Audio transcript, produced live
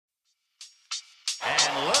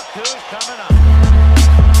two's coming up.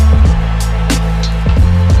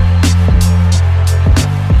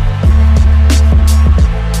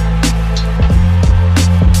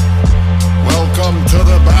 Welcome to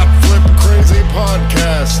the Bat Flip Crazy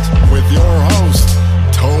Podcast with your host,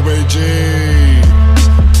 Toby G.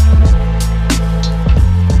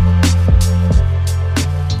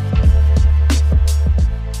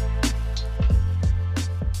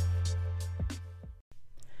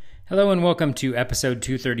 Hello and welcome to episode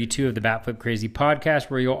 232 of the Bat Flip Crazy Podcast,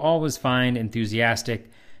 where you'll always find enthusiastic,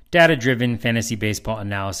 data-driven fantasy baseball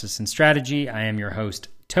analysis and strategy. I am your host,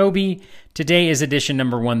 Toby. Today is edition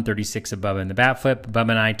number 136 of Bubba and the Bat Flip.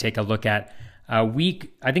 Bubba and I take a look at I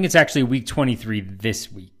think it's actually week 23 this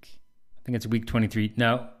week. I think it's week 23.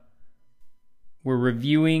 No, we're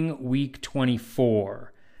reviewing week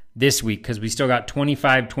 24 this week because we still got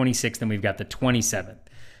 25, 26, then we've got the 27th.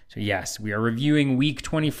 So yes, we are reviewing week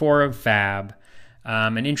 24 of Fab.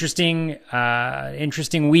 An interesting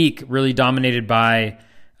week, really dominated by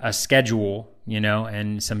a schedule,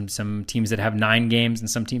 and some teams that have 9 games and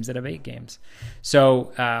some teams that have 8 games.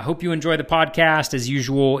 So hope you enjoy the podcast. As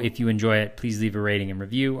usual, if you enjoy it, please leave a rating and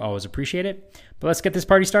review. Always appreciate it. But let's get this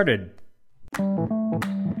party started.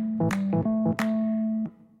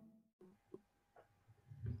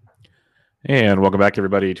 And welcome back,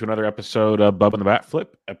 everybody, to another episode of Bubba and the Bat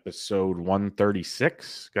Flip, episode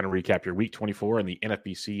 136. Going to recap your week 24 in the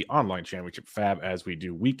NFBC Online Championship Fab as we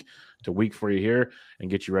do week to week for you here and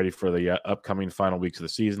get you ready for the upcoming final weeks of the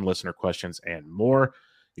season, listener questions, and more.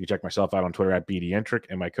 You can check myself out on Twitter at BDentric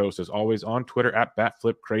and my co-host, as always, on Twitter at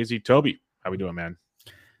BatFlipCrazy. Toby, how we doing, man?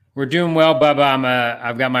 We're doing well, Bubba.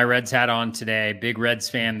 I've got my Reds hat on today. Big Reds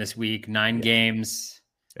fan this week. 9 games.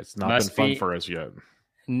 It's not been fun for us yet.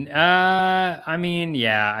 I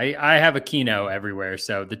have a Keno everywhere,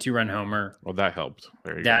 so the 2-run homer. Well, that helped.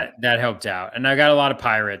 There you go. That helped out, and I got a lot of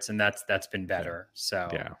Pirates, and that's been better. So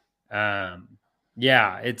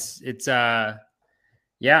it's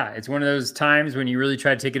one of those times when you really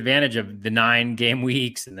try to take advantage of the 9-game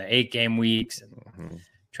weeks and the 8-game weeks, and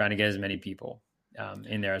trying to get as many people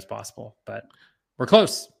in there as possible. But we're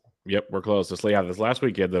close. Yep, we're close. This last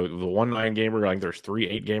week, you had the 1 9-gamer. Like there's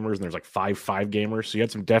 3 8-gamers, and there's like 5 5-gamers. So you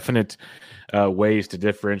had some definite ways to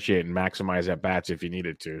differentiate and maximize at bats if you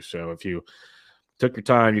needed to. So if you took your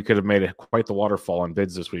time, you could have made quite the waterfall on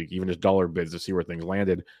bids this week, even just dollar bids to see where things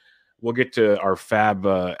landed. We'll get to our Fab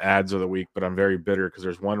ads of the week, but I'm very bitter because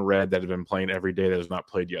there's one red that has been playing every day that has not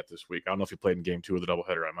played yet this week. I don't know if he played in game 2 of the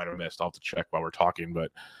doubleheader. I might have missed. I'll have to check while we're talking, but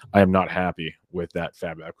I am not happy with that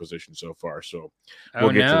Fab acquisition so far. So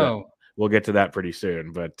we'll get to that pretty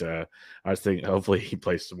soon. But I was thinking hopefully he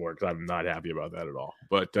plays some more because I'm not happy about that at all.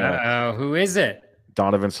 But who is it?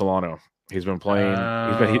 Donovan Solano. He's been playing.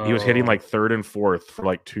 He was hitting like 3rd and 4th for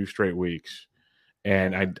like 2 straight weeks.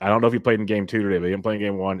 And I don't know if he played in game 2 today, but he didn't play in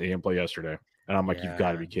game 1. He didn't play yesterday. And I'm like, You've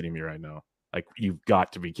got to be kidding me right now. Like, you've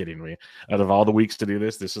got to be kidding me. Out of all the weeks to do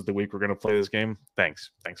this is the week we're going to play this game.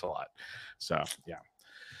 Thanks a lot. So, yeah.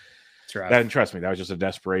 That didn't trust me. That was just a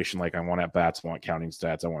desperation. Like, I want at-bats, I want counting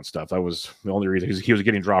stats, I want stuff. That was the only reason. He was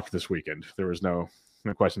getting dropped this weekend. There was no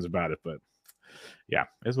questions about it, but yeah,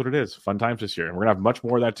 it is what it is. Fun times this year. And we're going to have much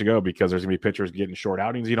more of that to go because there's going to be pitchers getting short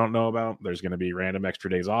outings you don't know about. There's going to be random extra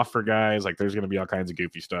days off for guys. Like, there's going to be all kinds of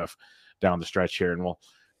goofy stuff down the stretch here. And we'll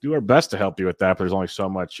do our best to help you with that. But there's only so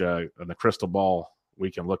much in the crystal ball we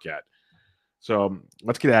can look at. So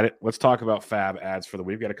let's get at it. Let's talk about Fab ads for the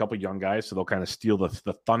week. We've got a couple young guys, so they'll kind of steal the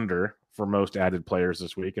thunder for most added players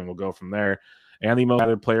this week. And we'll go from there. And the most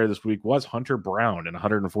added player this week was Hunter Brown in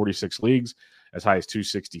 146 leagues, as high as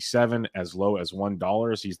 $267, as low as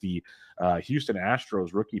 $1. He's the Houston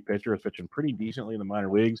Astros rookie pitcher. Is pitching pretty decently in the minor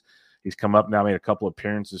leagues. He's come up now, made a couple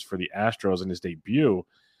appearances for the Astros in his debut.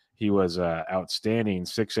 He was outstanding.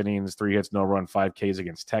 6 innings, 3 hits, no run, 5 Ks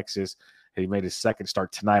against Texas. He made his second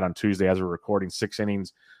start tonight on Tuesday as we're recording. 6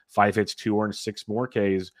 innings, 5 hits, 2 earned, 6 more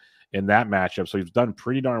Ks in that matchup. So he's done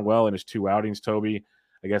pretty darn well in his 2 outings, Toby.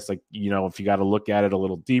 I guess, if you got to look at it a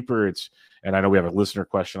little deeper, and I know we have a listener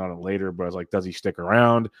question on it later, but I was like, does he stick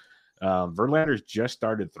around? Verlander's just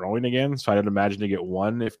started throwing again, so I'd imagine to get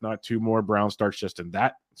 1, if not 2 more Brown starts just in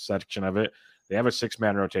that section of it. They have a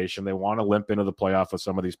 6-man rotation. They want to limp into the playoff with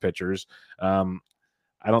some of these pitchers. Verlander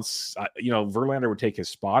would take his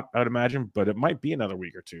spot, I would imagine, but it might be another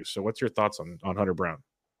week or 2. So what's your thoughts on Hunter Brown?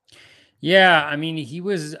 Yeah, I mean, he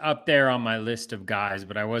was up there on my list of guys,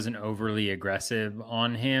 but I wasn't overly aggressive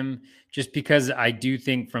on him just because I do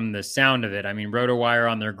think from the sound of it, I mean,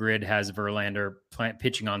 RotoWire on their grid has Verlander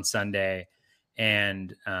pitching on Sunday,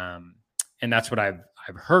 and that's what I've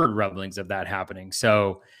heard rumblings of that happening.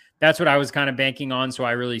 So that's what I was kind of banking on. So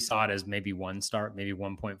I really saw it as maybe 1 start, maybe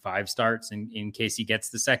 1.5 starts in case he gets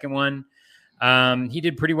the second one. He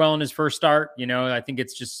did pretty well in his first start. I think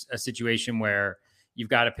it's just a situation where you've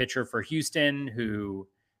got a pitcher for Houston who,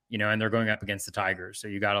 and they're going up against the Tigers. So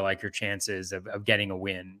you got to like your chances of getting a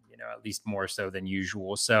win, at least more so than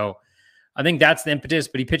usual. So I think that's the impetus,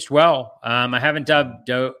 but he pitched well. I haven't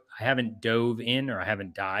dove in, or I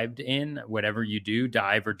haven't dived in, whatever you do,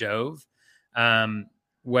 dive or dove.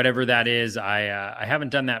 Whatever that is, I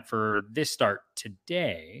haven't done that for this start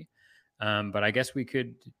today. But I guess we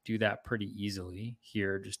could do that pretty easily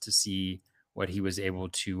here just to see what he was able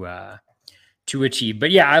to achieve.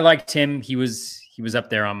 But yeah, I liked him. He was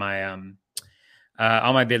up there on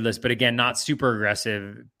my bid list, but again, not super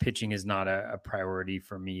aggressive. Pitching is not a priority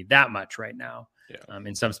for me that much right now.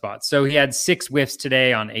 In some spots. So he had 6 whiffs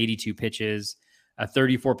today on 82 pitches, a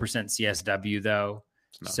 34% CSW though.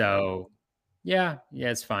 So yeah,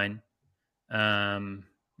 it's fine.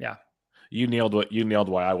 Yeah. You nailed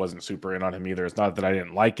why I wasn't super in on him either. It's not that I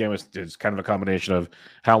didn't like him. It's kind of a combination of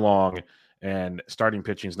how long, and starting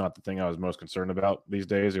pitching is not the thing I was most concerned about these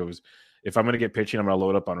days. It was, if I'm going to get pitching, I'm going to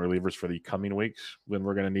load up on relievers for the coming weeks when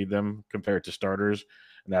we're going to need them compared to starters.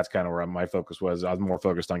 And that's kind of where my focus was. I was more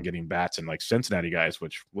focused on getting bats and like Cincinnati guys,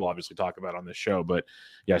 which we'll obviously talk about on this show. But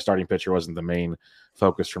yeah, starting pitcher wasn't the main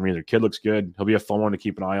focus for me. The kid looks good. He'll be a fun one to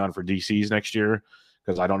keep an eye on for DCs next year,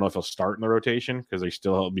 because I don't know if he'll start in the rotation because they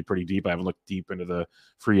still will be pretty deep. I haven't looked deep into the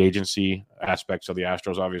free agency aspects of the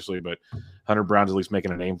Astros, obviously, but Hunter Brown's at least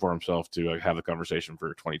making a name for himself to have the conversation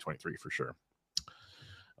for 2023 for sure.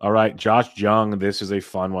 All right, Josh Jung. This is a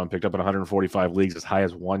fun one. Picked up in 145 leagues, as high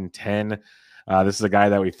as 110. This is a guy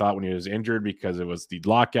that we thought when he was injured, because it was the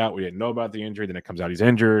lockout, we didn't know about the injury. Then it comes out he's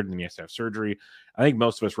injured, and he has to have surgery. I think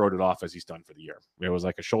most of us wrote it off as he's done for the year. It was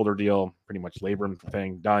like a shoulder deal, pretty much labrum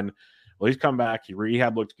thing done. Well, he's come back. He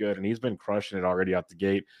rehab looked good, and he's been crushing it already out the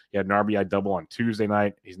gate. He had an RBI double on Tuesday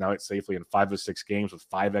night. He's now hit safely in 5 of 6 games with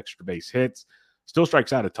 5 extra base hits. Still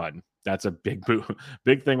strikes out a ton. That's a big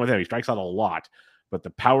thing with him. He strikes out a lot, but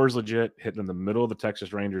the power's legit, hitting in the middle of the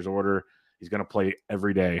Texas Rangers order. He's going to play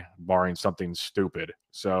every day, barring something stupid.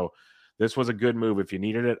 So this was a good move if you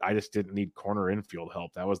needed it. I just didn't need corner infield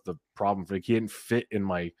help. That was the problem. He didn't fit in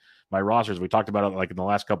my rosters. We talked about it like in the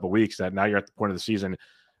last couple of weeks, that now you're at the point of the season,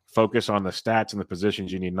 focus on the stats and the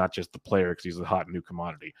positions you need, not just the player, because he's a hot new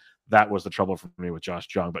commodity. That was the trouble for me with Josh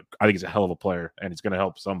Jung, but I think he's a hell of a player, and it's going to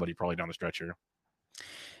help somebody probably down the stretch here.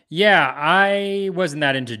 Yeah, I wasn't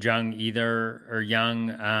that into Jung either, or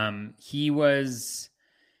Young. He's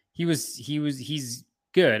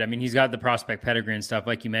good. I mean, he's got the prospect pedigree and stuff,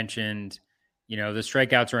 like you mentioned. The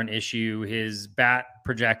strikeouts are an issue. His bat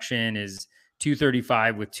projection is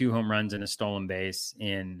 235 with 2 home runs and a stolen base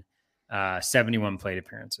in 71 plate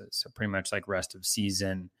appearances. So pretty much like rest of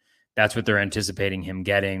season. That's what they're anticipating him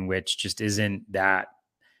getting, which just isn't that.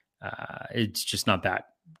 It's just not that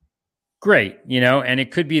great, and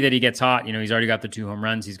it could be that he gets hot. He's already got the 2 home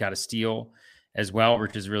runs. He's got a steal as well,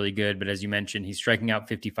 which is really good. But as you mentioned, he's striking out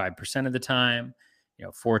 55% of the time,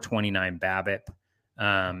 429 BABIP.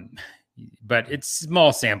 But it's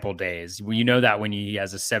small sample days. You know that when he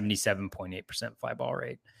has a 77.8% fly ball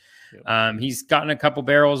rate. Yep. He's gotten a couple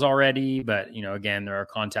barrels already, but, again, there are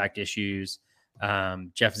contact issues.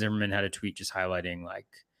 Jeff Zimmerman had a tweet just highlighting like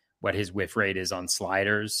what his whiff rate is on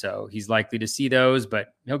sliders. So he's likely to see those,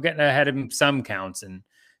 but he'll get ahead of him some counts, and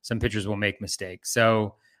some pitchers will make mistakes.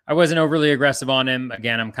 So I wasn't overly aggressive on him.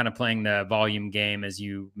 Again, I'm kind of playing the volume game, as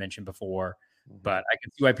you mentioned before, but I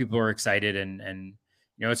can see why people are excited. And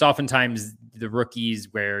it's oftentimes the rookies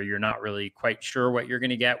where you're not really quite sure what you're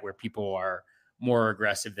going to get, where people are more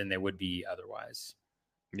aggressive than they would be otherwise.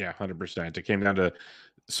 Yeah, 100%. It came down to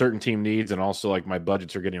certain team needs, and also like my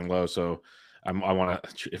budgets are getting low. So I want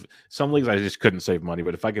to, some leagues I just couldn't save money,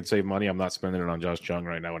 but if I could save money, I'm not spending it on Josh Jung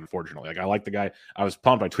right now. Unfortunately, like I like the guy. I was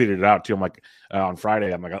pumped. I tweeted it out too. I'm like, on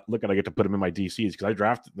Friday, I'm like, look, I get to put him in my DCs, because I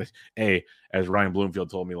drafted as Ryan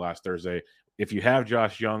Bloomfield told me last Thursday, if you have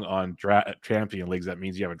Josh Jung on champion leagues, that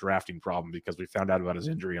means you have a drafting problem, because we found out about his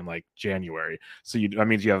injury in like January. So that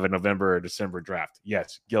means you have a November or December draft.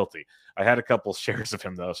 Yes, guilty. I had a couple shares of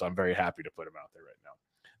him though, so I'm very happy to put him out there right now.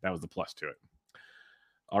 That was the plus to it.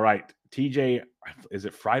 All right, TJ, is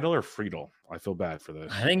it Friedel or Friedel? I feel bad for this.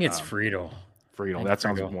 I think it's Friedel. Friedel. That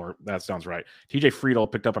sounds right. TJ Friedel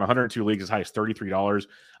picked up in 102 leagues as high as $33.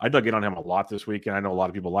 I dug in on him a lot this week, and I know a lot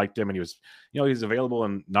of people liked him, and he was, he's available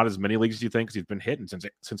in not as many leagues as you think, because he's been hitting since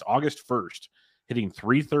August 1st, hitting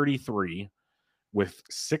 333 with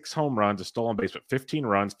 6 home runs, a stolen base, but 15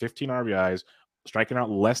 runs, 15 RBIs, striking out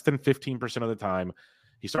less than 15% of the time.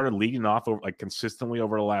 He started leading off consistently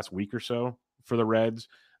over the last week or so for the Reds.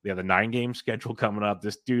 They have the 9-game schedule coming up.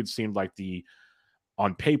 This dude seemed like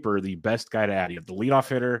on paper, the best guy to add. You have the leadoff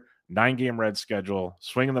hitter, 9-game red schedule,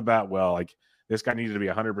 swinging the bat well. Like, this guy needed to be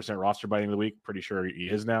 100% roster by the end of the week. Pretty sure he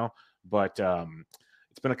is now. But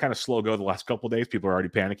it's been a kind of slow go the last couple of days. People are already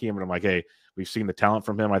panicking. But I'm like, hey, we've seen the talent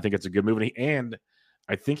from him. I think it's a good move. And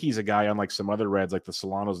I think he's a guy, unlike some other Reds, like the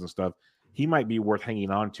Solanos and stuff, he might be worth hanging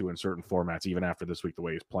on to in certain formats, even after this week, the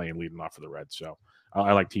way he's playing, leading off for the Reds. So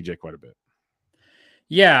I like TJ quite a bit.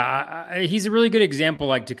 Yeah, he's a really good example,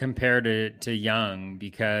 like, to compare to Young,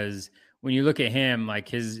 because when you look at him, like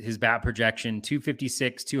his bat projection,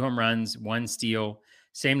 256, 2 home runs, 1 steal,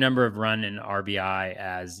 same number of run and RBI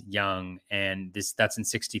as Young, and that's in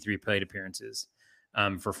 63 plate appearances.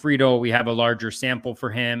 For Friedl, we have a larger sample for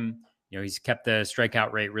him. You know, he's kept the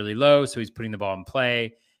strikeout rate really low, so he's putting the ball in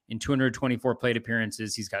play. In 224 plate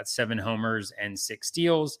appearances, he's got 7 homers and 6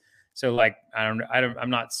 steals. So, like, I'm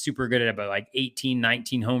not super good at it, but like 18,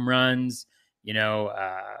 19 home runs,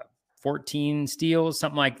 14 steals,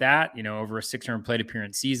 something like that, over a 600 plate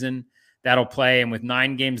appearance season. That'll play. And with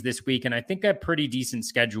 9 games this week, and I think a pretty decent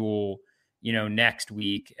schedule, next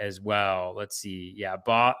week as well. Let's see. Yeah.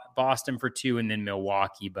 Boston for 2 and then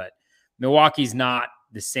Milwaukee, but Milwaukee's not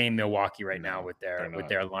the same Milwaukee right now with their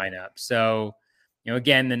lineup. So,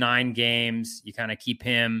 again, the 9 games, you kind of keep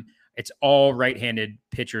him. It's all right-handed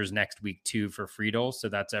pitchers next week too for Friedl. So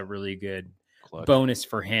that's a really good bonus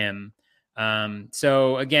for him.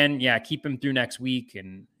 So again, yeah, keep him through next week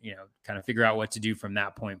and, kind of figure out what to do from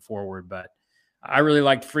that point forward. But I really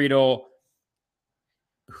liked Friedl.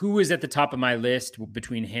 Who was at the top of my list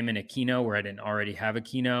between him and Aquino, where I didn't already have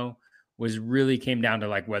Aquino, came down to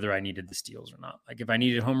like whether I needed the steals or not. Like, if I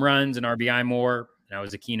needed home runs and RBI more, then I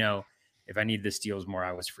was Aquino. If I needed the steals more,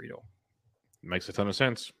 I was Friedl. Makes a ton of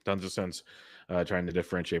sense. Tons of sense. Trying to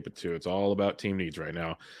differentiate the two. It's all about team needs right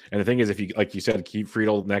now. And the thing is, if you, like you said, keep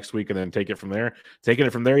Friedl next week and then take it from there, you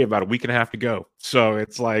have about a week and a half to go. So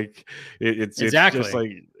it's like, it's exactly.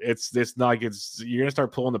 It's just like, it's not like you're going to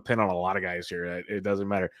start pulling the pin on a lot of guys here. It doesn't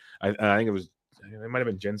matter. I think it might have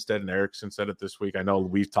been Jenstead and Erickson said it this week. I know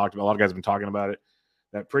we've talked about, a lot of guys have been talking about it,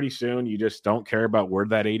 that pretty soon you just don't care about where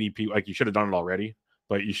that ADP, like, you should have done it already,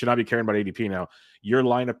 but you should not be caring about ADP now. Your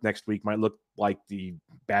lineup next week might look like the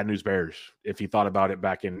Bad News Bears if you thought about it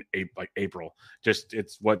back in April. Just,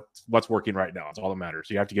 it's what's working right now. It's all that matters.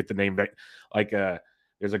 So you have to get the name back. Like,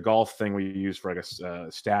 there's a golf thing we use for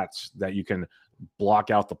stats that you can block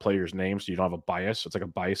out the player's name so you don't have a bias. It's like a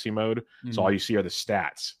biasy mode. Mm-hmm. So all you see are the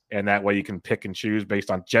stats, and that way you can pick and choose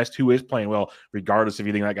based on just who is playing well, regardless if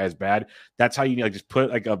you think that guy's bad. That's how you just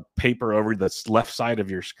put like a paper over the left side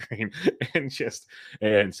of your screen and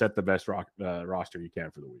set the best roster you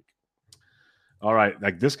can for the week. All right,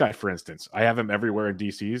 like this guy, for instance, I have him everywhere in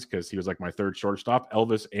DCs because he was like my third shortstop.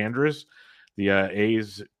 Elvis Andrus. The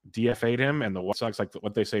A's DFA'd him, and the White Sox, like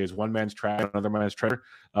what they say, is one man's trash, another man's treasure.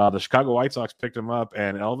 The Chicago White Sox picked him up,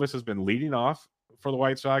 and Elvis has been leading off for the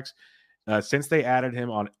White Sox since they added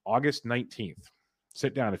him on August 19th.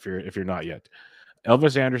 Sit down if you're not yet.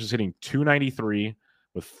 Elvis Andrus is hitting .293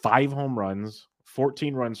 with 5 home runs,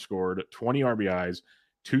 14 runs scored, 20 RBIs,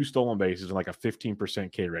 2 stolen bases, and like a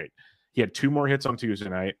 15% K rate. He had 2 more hits on Tuesday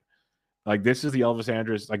night. Like, this is the Elvis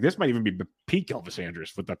Andrus. Like, this might even be peak Elvis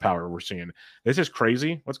Andrus with the power we're seeing. This is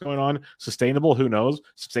crazy. What's going on? Sustainable? Who knows?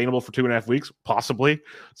 Sustainable for 2.5 weeks? Possibly.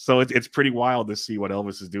 So it's pretty wild to see what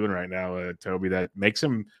Elvis is doing right now, Toby. That makes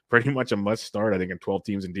him pretty much a must start, I think, in 12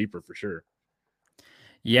 teams and deeper for sure.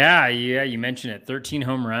 Yeah. You mentioned it. 13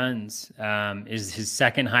 home runs is his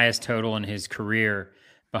second highest total in his career,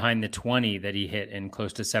 behind the 20 that he hit in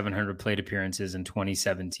close to 700 plate appearances in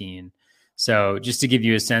 2017. So just to give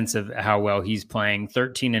you a sense of how well he's playing,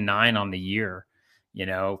 13-9 on the year,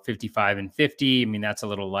 55 and 50. I mean, that's a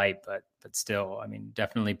little light, but still, I mean,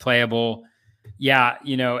 definitely playable. Yeah.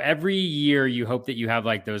 Every year you hope that you have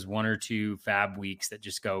like those 1 or 2 fab weeks that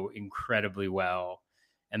just go incredibly well.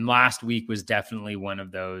 And last week was definitely one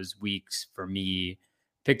of those weeks for me.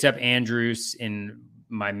 Picked up Andrus in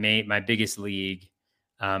my biggest league.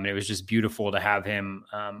 It was just beautiful to have him,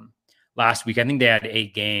 last week. I think they had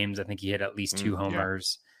 8 games. I think he hit at least 2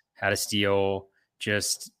 homers, had a steal,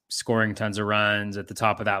 just scoring tons of runs at the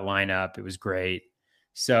top of that lineup. It was great.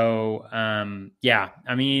 So, I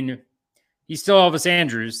mean, he's still Elvis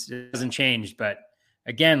Andrus. It hasn't changed. But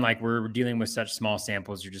again, like, we're dealing with such small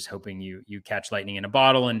samples. You're just hoping you catch lightning in a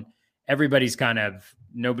bottle. And everybody's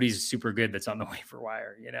nobody's super good that's on the waiver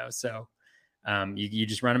wire, So you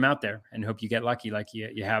just run them out there and hope you get lucky like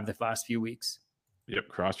you have the last few weeks. Yep,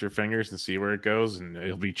 cross your fingers and see where it goes, and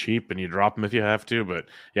it'll be cheap, and you drop them if you have to. But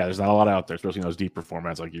yeah, there's not a lot out there, especially in those deeper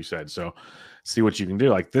formats, like you said. So see what you can do.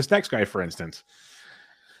 Like this next guy, for instance,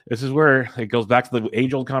 This is where it goes back to the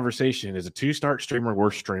age-old conversation. Is a 2-start streamer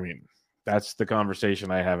worth streaming? That's the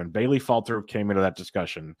conversation I have. And Bailey Falter came into that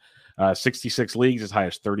discussion. 66 leagues, as high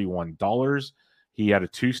as $31. He had a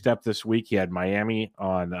 2-step this week. He had Miami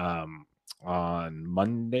on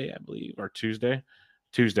Monday, I believe, or Tuesday.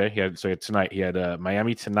 Tuesday. He had tonight. He had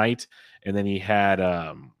Miami tonight, and then he had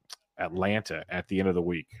Atlanta at the end of the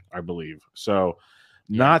week, I believe. So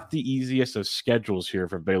not the easiest of schedules here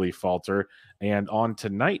for Bailey Falter. And on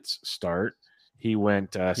tonight's start, he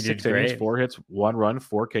went 6 innings, 4 hits, 1 run,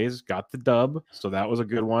 4 Ks, got the dub. So that was a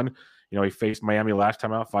good one. You know, he faced Miami last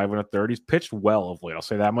time out, 5 1/3. He's pitched well of late. I'll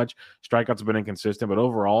say that much. Strikeouts have been inconsistent, but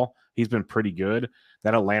overall, he's been pretty good.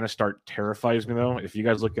 That Atlanta start terrifies me, though. If you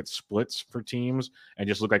guys look at splits for teams and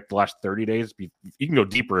just look like the last 30 days, you can go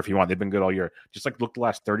deeper if you want. They've been good all year. Just like look the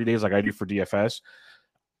last 30 days like I do for DFS.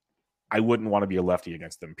 I wouldn't want to be a lefty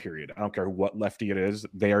against them, period. I don't care what lefty it is.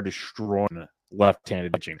 They are destroying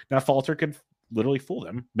left-handed pitching. Now, Falter could literally fool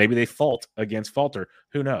them. Maybe they fault against Falter.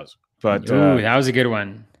 Who knows? But that was a good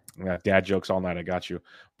one. Yeah, dad jokes all night. I got you.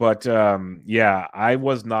 But yeah, I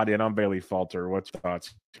was not in on Bailey Falter. What's your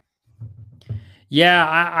thoughts? Yeah,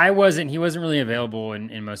 I wasn't. He wasn't really available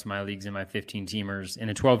in most of my leagues in my 15-teamers. In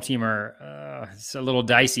a 12-teamer, it's a little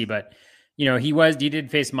dicey, but you know, he did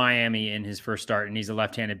face Miami in his first start, and he's a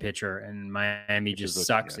left-handed pitcher, and Miami just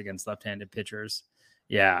sucks against left-handed pitchers.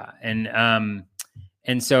 Yeah, and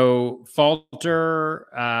so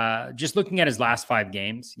Falter, just looking at his last 5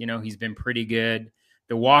 games, you know, he's been pretty good.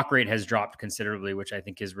 The walk rate has dropped considerably, which I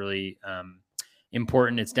think is really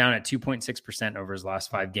important. It's down at 2.6% over his last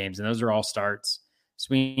 5 games, and those are all starts.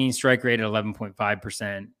 Swinging strike rate at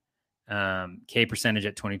 11.5%, K percentage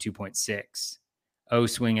at 22.6%, O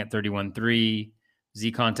swing at 31.3%,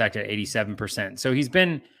 Z contact at 87%. So he's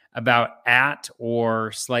been about at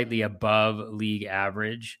or slightly above league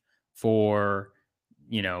average for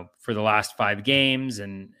the last 5 games,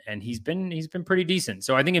 and he's been pretty decent.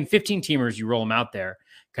 So I think in 15-teamers you roll him out there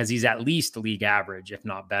because he's at least league average, if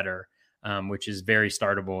not better, which is very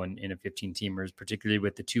startable in a 15-teamers, particularly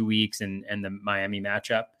with the 2 weeks and the Miami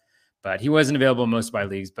matchup. But he wasn't available in most of my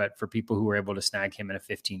leagues. But for people who were able to snag him in a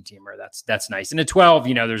 15-teamer, that's nice. In a 12,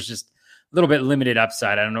 you know, there's just a little bit limited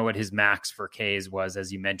upside. I don't know what his max for Ks was,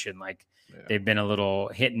 as you mentioned. They've been a little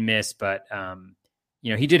hit and miss, but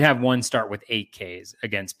you know, he did have 1 start with 8 Ks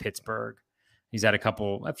against Pittsburgh. He's had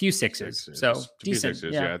a few sixes. So decent.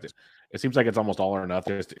 Sixes, yeah. It seems like it's almost all or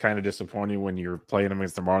nothing. It's kind of disappointing when you're playing him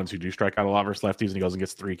against the Marlins, who do strike out a lot versus lefties, and he goes and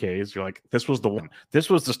gets 3 Ks. You're like, this was the one. This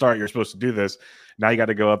was the start. You're supposed to do this. Now you got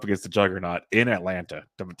to go up against the juggernaut in Atlanta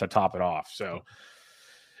to top it off. So,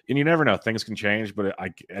 and you never know. Things can change. But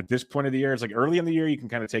at this point of the year, it's like early in the year, you can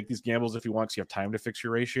kind of take these gambles if you want, because you have time to fix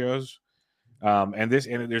your ratios.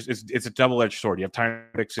 It's a double-edged sword. You have time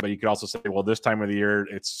to fix it, but you could also say, well, this time of the year,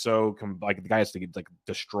 it's so the guy has to get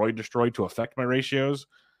destroyed to affect my ratios.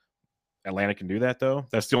 Atlanta can do that, though.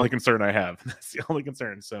 That's the only concern I have. That's the only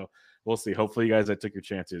concern. So we'll see. Hopefully, you guys that took your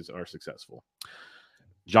chances are successful.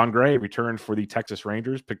 John Gray returned for the Texas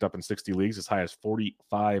Rangers, picked up in 60 leagues as high as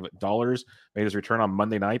 $45. Made his return on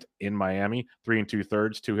Monday night in Miami. 3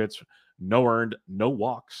 2/3, 2 hits, no earned, no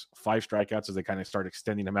walks, 5 strikeouts as they kind of start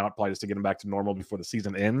extending him out, probably just to get him back to normal before the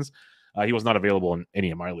season ends. He was not available in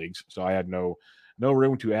any of my leagues, so I had no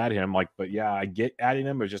room to add him. But yeah, I get adding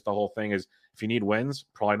him. It's just the whole thing is, if you need wins,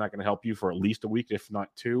 probably not going to help you for at least a week, if not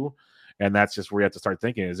 2. And that's just where you have to start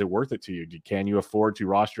thinking, is it worth it to you? Can you afford to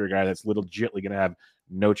roster a guy that's legitimately going to have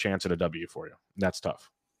no chance at a W for you? That's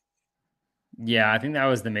tough. Yeah, I think that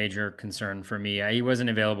was the major concern for me. He wasn't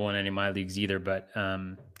available in any of my leagues either, but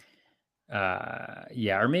or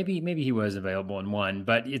maybe he was available in one,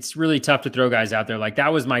 but it's really tough to throw guys out there. Like,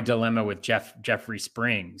 that was my dilemma with Jeffrey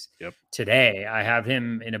Springs. Yep. Today. I have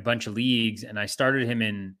him in a bunch of leagues, and I started him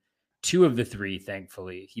in 2 of the 3,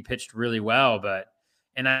 thankfully. He pitched really well,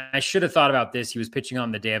 and I should have thought about this. He was pitching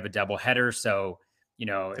on the day of a doubleheader, so they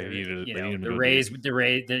needed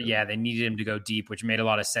they needed him to go deep, which made a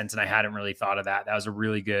lot of sense, and I hadn't really thought of that. That was a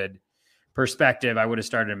really good perspective. I would have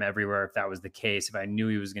started him everywhere if that was the case, if I knew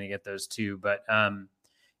he was going to get those 2. But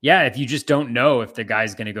if you just don't know if the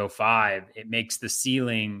guy's going to go 5, it makes the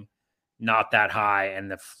ceiling not that high and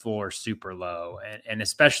the floor super low, and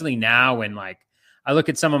especially now when I look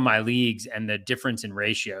at some of my leagues and the difference in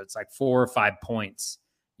ratio, it's like 4 or 5 points,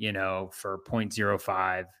 for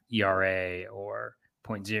 0.05 ERA or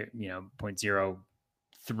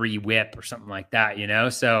 0.03 whip or something like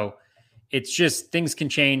that, So it's just, things can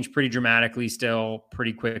change pretty dramatically still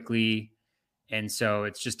pretty quickly. And so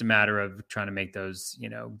it's just a matter of trying to make those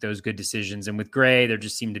good decisions. And with Gray, there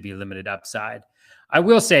just seemed to be limited upside. I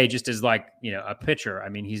will say, just as a pitcher, I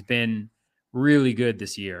mean, he's been really good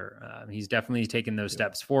this year. He's definitely taken those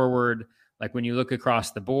steps forward. Like when you look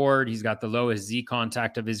across the board, he's got the lowest Z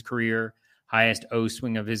contact of his career, highest O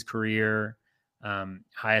swing of his career,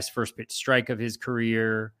 highest first pitch strike of his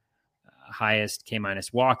career, highest K-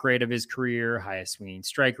 walk rate of his career, highest swinging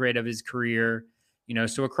strike rate of his career.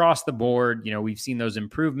 So across the board, we've seen those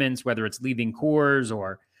improvements, whether it's leaving Coors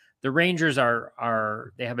or the Rangers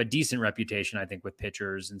they have a decent reputation, I think, with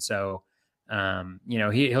pitchers. And so,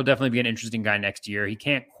 he'll definitely be an interesting guy next year. He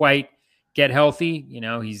can't quite get healthy.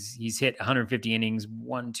 He's hit 150 innings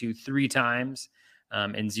 3 times,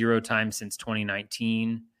 and 0 times since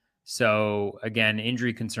 2019. So again,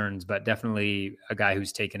 injury concerns, but definitely a guy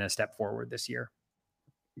who's taken a step forward this year.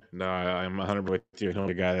 No, I'm 100% with you. He'll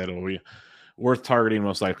be a guy that'll be worth targeting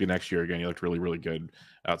most likely next year. Again, he looked really, really good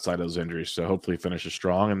outside of those injuries. So hopefully he finishes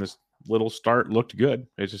strong. And this little start looked good.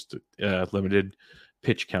 It's just a limited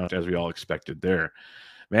pitch count as we all expected there.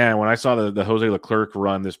 Man, when I saw the Jose Leclerc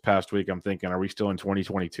run this past week, I'm thinking, are we still in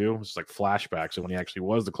 2022? It's like flashbacks of when he actually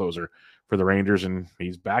was the closer for the Rangers, and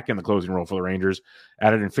he's back in the closing role for the Rangers.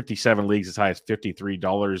 Added in 57 leagues, as high as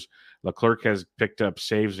 $53. Leclerc has picked up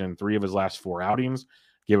saves in 3 of his last 4 outings.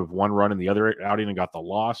 Gave up 1 run in the other outing and got the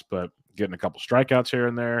loss, but getting a couple strikeouts here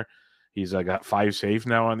and there. He's got 5 saves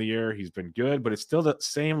now on the year. He's been good, but it's still the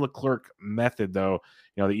same Leclerc method, though.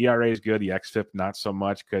 The ERA is good, the xFIP not so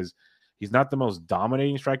much, because he's not the most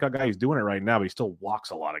dominating strikeout guy. He's doing it right now, but he still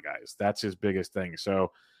walks a lot of guys. That's his biggest thing.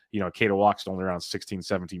 So, K to walks only around 16,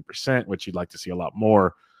 17%, which you'd like to see a lot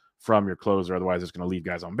more from your closer. Otherwise, it's going to leave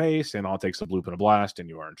guys on base, and all it takes a bloop and a blast, and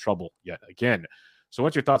you are in trouble yet again. So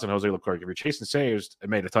what's your thoughts on Jose Leclerc? If you're chasing saves, it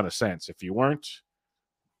made a ton of sense. If you weren't,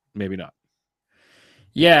 maybe not.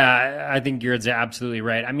 Yeah, I think you're absolutely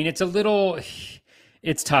right. I mean,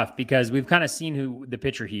 it's tough because we've kind of seen who the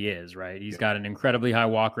pitcher he is, right? He's got an incredibly high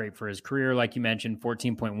walk rate for his career. Like you mentioned,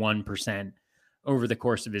 14.1% over the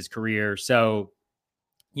course of his career. So,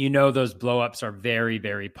 those blowups are very,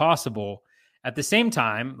 very possible. At the same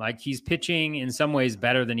time, like he's pitching in some ways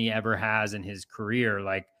better than he ever has in his career.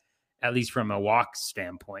 Like, at least from a walk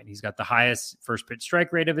standpoint, he's got the highest first pitch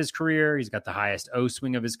strike rate of his career. He's got the highest O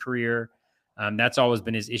swing of his career. That's always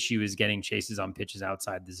been his issue, is getting chases on pitches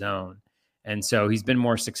outside the zone. And so he's been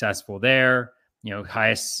more successful there,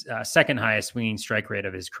 second highest swinging strike rate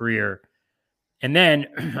of his career. And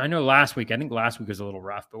then I know last week was a little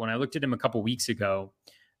rough, but when I looked at him a couple weeks ago,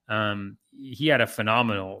 he had a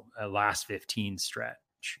phenomenal last 15 stretch.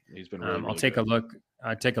 He's been really, I'll take a look.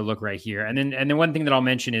 Take a look right here. And then one thing that I'll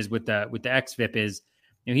mention is with the xFIP is,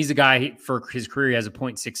 he's a guy for his career, he has a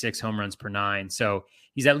 0.66 home runs per 9. So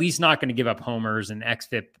he's at least not going to give up homers, and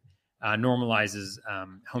xFIP normalizes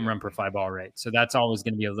home run per fly ball rate. So that's always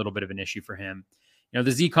going to be a little bit of an issue for him.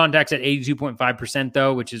 The Z contact's at 82.5%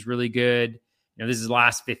 though, which is really good. This is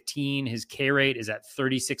last 15. His K rate is at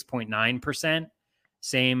 36.9%.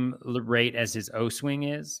 Same rate as his O swing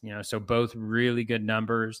is, so both really good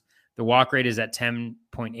numbers. The walk rate is at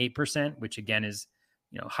 10.8%, which again is,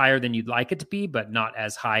 higher than you'd like it to be, but not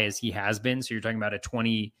as high as he has been. So you're talking about a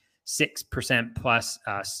 26% plus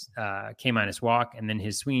K- walk, and then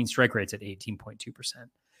his swinging strike rate's at 18.2%.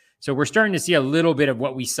 So we're starting to see a little bit of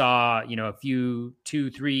what we saw, a few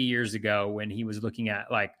 2-3 years ago when he was looking at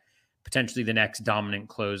like potentially the next dominant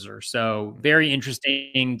closer. So very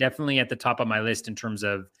interesting, definitely at the top of my list in terms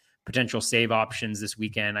of potential save options this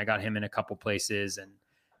weekend. I got him in a couple places, and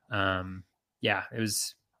it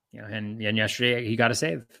was, and yesterday he got a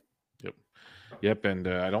save. Yep. And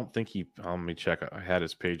I don't think let me check. I had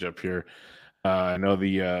his page up here. I know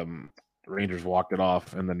the Rangers walked it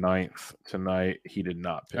off in the 9th tonight. He did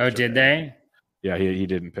not pitch. Oh, did they? Yeah, he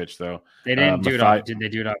didn't pitch though. They didn't do it off. Did they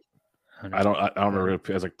do it off? I don't remember. It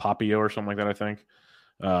was like Papio or something like that, I think.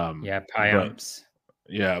 Piams.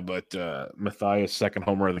 But Matthias' second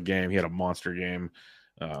homer of the game. He had a monster game.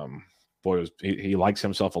 Boy, he likes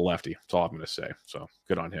himself a lefty. That's all I'm going to say. So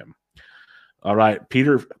good on him. All right,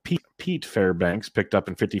 Pete Fairbanks picked up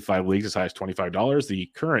in 55 leagues as high as $25. The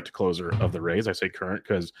current closer of the Rays. I say current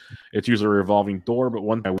because it's usually a revolving door. But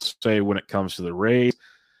one thing I would say when it comes to the Rays,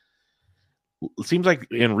 it seems like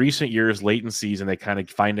in recent years, late in season, they kind of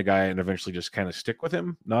find a guy and eventually just kind of stick with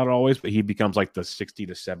him. Not always, but he becomes like the 60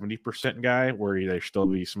 to 70% guy, where there still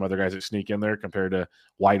be some other guys that sneak in there compared to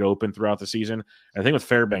wide open throughout the season. And I think with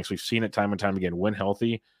Fairbanks, we've seen it time and time again. When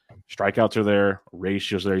healthy, strikeouts are there,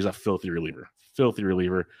 ratios are there. He's a filthy reliever. So if he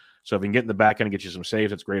can get in the back end and get you some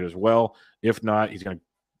saves, that's great as well. If not, he's going to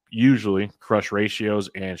usually crush ratios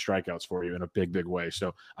and strikeouts for you in a big, big way.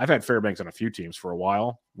 So I've had Fairbanks on a few teams for a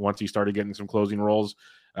while. Once he started getting some closing roles,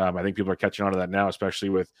 I think people are catching on to that now, especially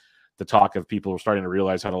with the talk of people starting to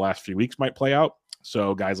realize how the last few weeks might play out.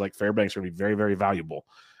 So guys like Fairbanks are going to be very, very valuable.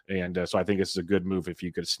 And so I think this is a good move if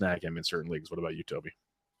you could snag him in certain leagues. What about you, Toby?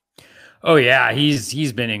 Oh yeah,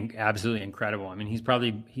 he's been absolutely incredible. I mean, he's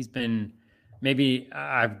been maybe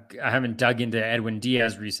I haven't dug into Edwin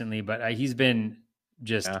Diaz recently, but he's been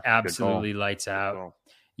just absolutely lights out.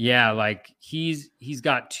 Yeah, like he's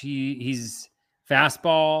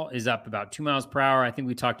fastball is up about 2 miles per hour. I think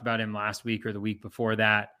we talked about him last week or the week before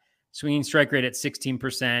that. Swinging strike rate at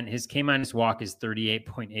 16%. His K- walk is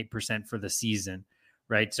 38.8% for the season,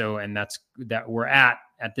 right? So, and that we're at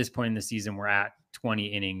this point in the season, we're at 20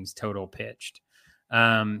 innings total pitched.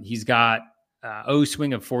 He's got O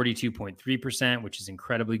swing of 42.3%, which is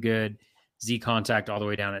incredibly good. Z contact all the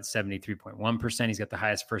way down at 73.1%. He's got the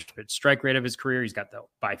highest first pitch strike rate of his career. He's got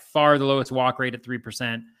by far the lowest walk rate at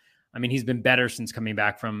 3%. I mean, he's been better since coming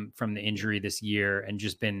back from the injury this year and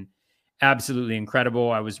just been absolutely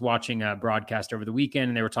incredible. I was watching a broadcast over the weekend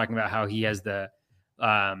and they were talking about how he has the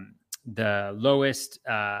lowest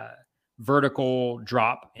vertical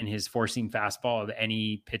drop in his four-seam fastball of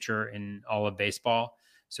any pitcher in all of baseball.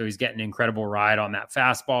 So he's getting an incredible ride on that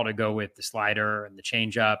fastball to go with the slider and the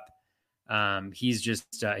changeup. He's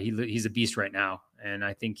just he's a beast right now, and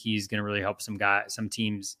I think he's going to really help some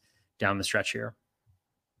teams down the stretch here.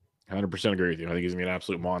 100% agree with you. I think he's going to be an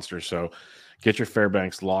absolute monster. So get your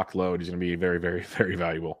Fairbanks lock load. He's going to be very, very, very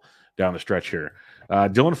valuable down the stretch here.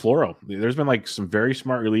 Dylan Floro. There's been like some very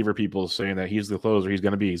smart reliever people saying that he's the closer. He's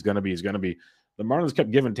going to be. The Marlins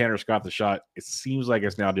kept giving Tanner Scott the shot. It seems like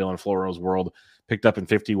it's now Dylan Floro's world. Picked up in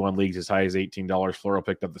 51 leagues as high as $18. Floro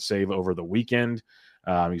picked up the save over the weekend.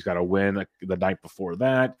 He's got a win the night before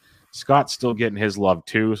that. Scott's still getting his love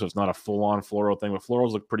too, so it's not a full-on Floro thing. But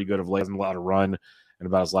Floro's looked pretty good of late. Hasn't allowed a run in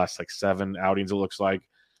about his last 7 outings, it looks like.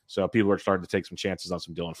 So people are starting to take some chances on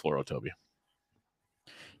some Dylan Floro, Toby.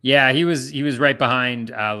 Yeah, he was right behind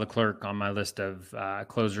Leclerc on my list of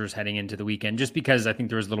closers heading into the weekend, just because I think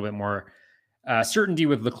there was a little bit more certainty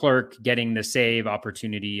with Leclerc getting the save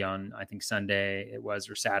opportunity on, I think, Sunday it was,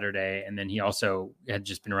 or Saturday. And then he also had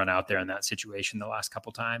just been run out there in that situation the last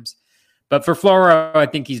couple times. But for Floro, I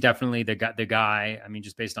think he's definitely the guy. I mean,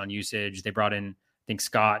 just based on usage, they brought in, I think,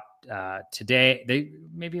 Scott today.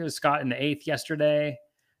 Maybe it was Scott in the 8th yesterday,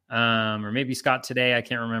 or maybe Scott today. I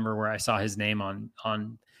can't remember where I saw his name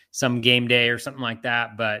on some game day or something like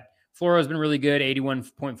that. But Floro's been really good,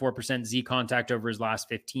 81.4% Z contact over his last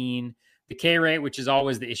 15. The K rate, which is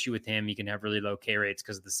always the issue with him, he can have really low K rates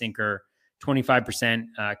because of the sinker. 25%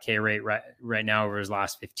 K rate right now over his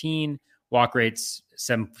last 15. Walk rates,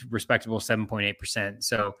 respectable 7.8%.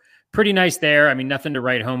 So pretty nice there. I mean, nothing to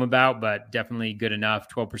write home about, but definitely good enough.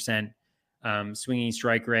 12% swinging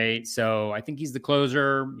strike rate. So I think he's the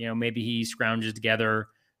closer. You know, maybe he scrounges together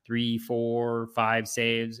 3, 4, 5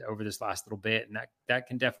 saves over this last little bit, and that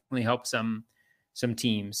can definitely help some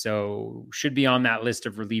teams. So should be on that list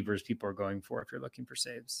of relievers people are going for if you're looking for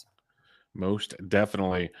saves. Most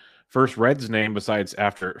definitely. First Reds name besides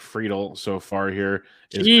after Friedel so far here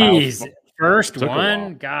is Jeez, first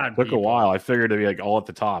one. God, took a while. I figured it'd be like all at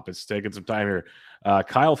the top. It's taking some time here.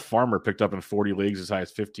 Kyle Farmer picked up in 40 leagues as high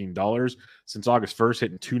as $15 since August 1st,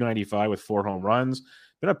 hitting .295 with 4 home runs.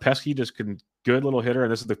 Been a pesky, just good little hitter,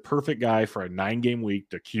 and this is the perfect guy for a 9-game week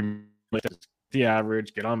to accumulate the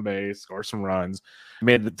average, get on base, score some runs.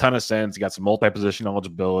 Made a ton of sense. He got some multi-position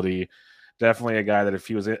eligibility. Definitely a guy that if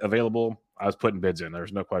he was available, I was putting bids in.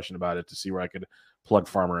 There's no question about it to see where I could plug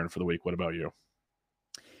Farmer in for the week. What about you?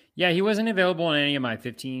 Yeah, he wasn't available in any of my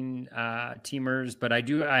 15 teamers, but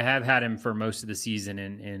I have had him for most of the season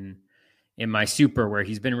in my super, where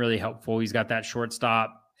he's been really helpful. He's got that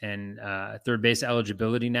shortstop and third base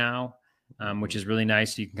eligibility now, which is really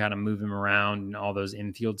nice. So you can kind of move him around in all those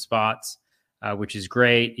infield spots, which is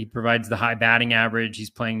great. He provides the high batting average. He's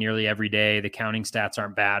playing nearly every day. The counting stats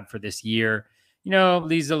aren't bad for this year. You know,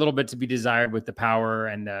 leaves a little bit to be desired with the power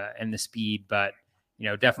and the speed, but you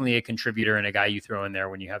know, definitely a contributor and a guy you throw in there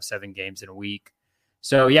when you have 7 games in a week.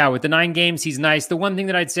 So yeah, with the 9 games, he's nice. The one thing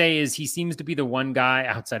that I'd say is he seems to be the one guy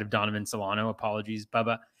outside of Donovan Solano, apologies,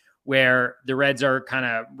 Bubba, where the Reds are kind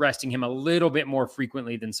of resting him a little bit more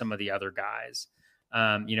frequently than some of the other guys.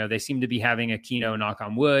 You know, they seem to be having Aquino, knock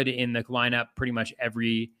on wood, in the lineup pretty much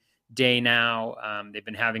every day now. They've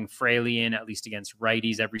been having Fraley in at least against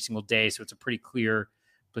righties every single day. So it's a pretty clear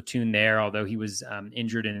platoon there, although he was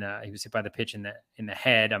injured and he was hit by the pitch in the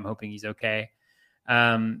head. I'm hoping he's okay.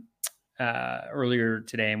 Earlier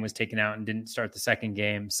today and was taken out and didn't start the second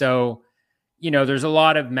game. So, you know, there's a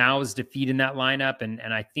lot of mouths to feed in that lineup. And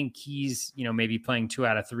I think he's, you know, maybe playing 2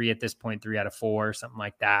 out of 3 at this point, 3 out of 4, something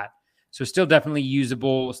like that. So still definitely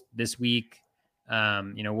usable this week.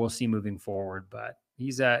 You know, we'll see moving forward, but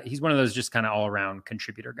He's one of those just kind of all around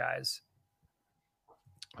contributor guys.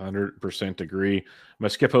 100% agree. I'm going to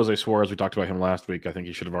skip Jose Suarez. We talked about him last week. I think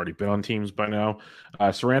he should have already been on teams by now.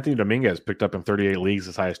 Seranthony Dominguez picked up in 38 leagues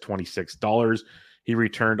as high as $26. He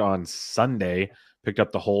returned on Sunday, picked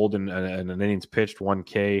up the hold in an innings pitched,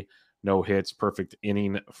 1K, no hits, perfect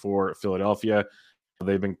inning for Philadelphia.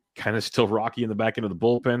 They've been kind of still rocky in the back end of the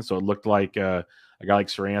bullpen, so it looked like a guy like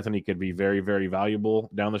Seranthony could be very, very valuable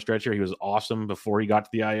down the stretch here. He was awesome before he got to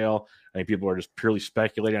the IL. I think people are just purely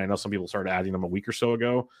speculating. I know some people started adding him a week or so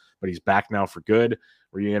ago, but he's back now for good.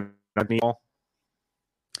 Were you in on me?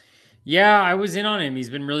 Yeah, I was in on him. He's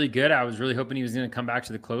been really good. I was really hoping he was going to come back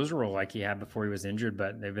to the closer role like he had before he was injured,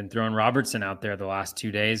 but they've been throwing Robertson out there the last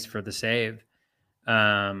 2 days for the save.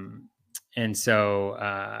 And so,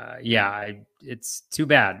 it's too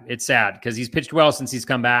bad. It's sad because he's pitched well since he's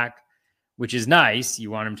come back, which is nice.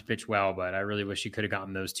 You want him to pitch well, but I really wish he could have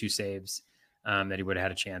gotten those 2 saves that he would have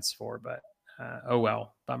had a chance for. But oh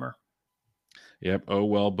well, bummer. Yep. Oh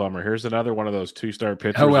well, bummer. Here's another one of those 2-star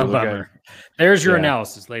pitchers. Oh well, bummer. There's your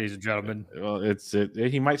analysis, ladies and gentlemen. Well,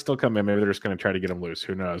 he might still come in. Maybe they're just going to try to get him loose.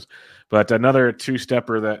 Who knows? But another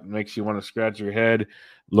 2-stepper that makes you want to scratch your head.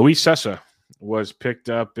 Luis Sessa was picked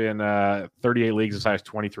up in 38 leagues as high as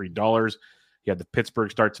 $23. He had the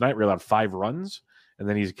Pittsburgh start tonight. We allowed 5 runs, and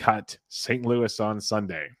then he's got St. Louis on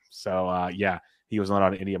Sunday. So, he was not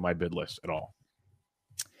on any of my bid lists at all.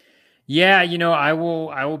 Yeah, I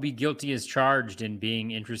will be guilty as charged in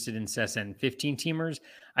being interested in Sessa and 15-teamers.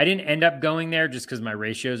 I didn't end up going there just because my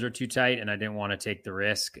ratios are too tight and I didn't want to take the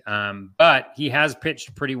risk. But he has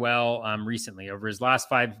pitched pretty well recently. Over his last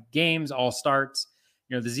 5 games, all starts.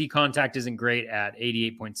 The Z contact isn't great at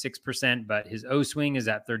 88.6%, but his O swing is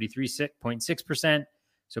at 33.6%,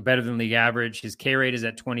 so better than league average. His K rate is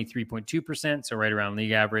at 23.2%, so right around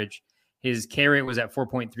league average. His K rate was at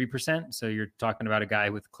 4.3%, so you're talking about a guy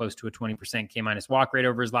with close to a 20% K minus walk rate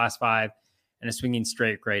over his last 5, and a swinging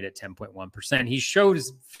strike rate at 10.1%. He's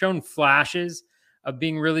shown flashes of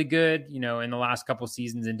being really good, in the last couple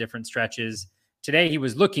seasons in different stretches. Today he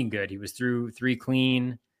was looking good. He was through 3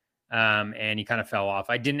 clean. And he kind of fell off.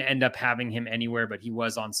 I didn't end up having him anywhere, but he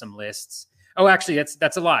was on some lists. Oh, actually,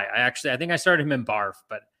 that's a lie. I think I started him in Barf,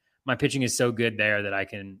 but my pitching is so good there that I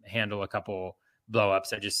can handle a couple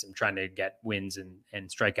blowups. I just am trying to get wins and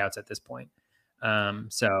strikeouts at this point.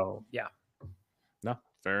 So yeah. No,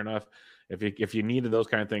 fair enough. If you needed those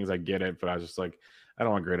kind of things, I get it. But I was just like, I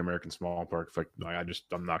don't want Great American Small Park.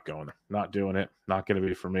 I'm not going there. Not doing it. Not going to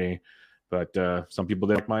be for me. But some people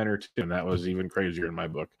did like Minor too, and that was even crazier in my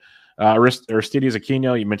book. Aristides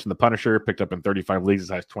Aquino, you mentioned the Punisher, picked up in 35 leagues as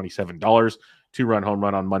high as $27. 2-run home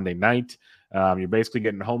run on Monday night. You're basically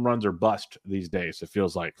getting home runs or bust these days, it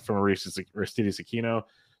feels like, from Aristides Aquino.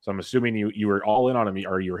 So I'm assuming you were all in on him,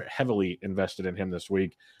 or you were heavily invested in him this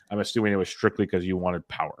week. I'm assuming it was strictly because you wanted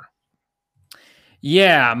power.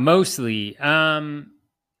 Yeah, mostly.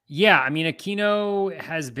 Aquino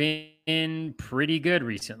has been pretty good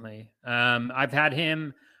recently. I've had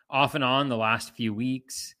him off and on the last few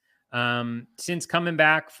weeks. Since coming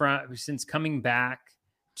back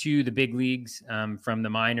to the big leagues from the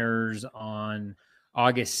minors on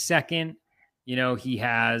August 2nd,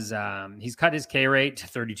 he's cut his K rate to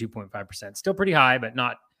 32.5%. Still pretty high, but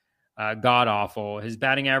not god awful. His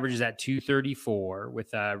batting average is at 234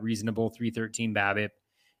 with a reasonable 313 BABIP.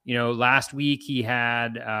 Last week he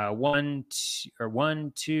had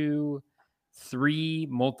 3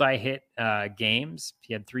 multi-hit games.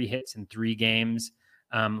 He had 3 hits in 3 games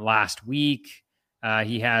last week.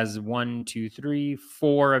 He has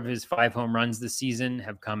 4 of his 5 home runs this season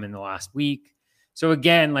have come in the last week. So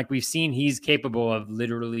again, like we've seen, he's capable of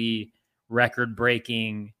literally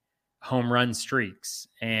record-breaking home run streaks.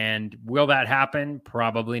 And will that happen?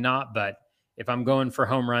 Probably not. But if I'm going for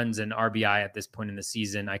home runs and RBI at this point in the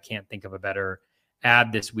season, I can't think of a better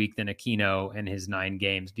add this week than Aquino in his 9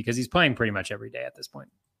 games because he's playing pretty much every day at this point.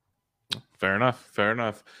 Fair enough.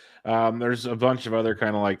 There's a bunch of other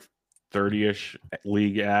kind of like 30-ish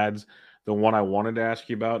league ads. The one I wanted to ask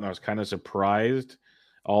you about, and I was kind of surprised,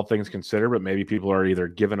 all things considered, but maybe people are either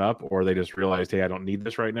giving up or they just realized, hey, I don't need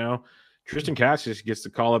this right now. Tristan Cassis gets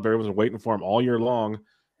the call up. Everyone's been waiting for him all year long.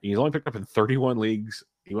 He's only picked up in 31 leagues.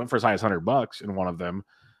 He went for as high as $100 in one of them,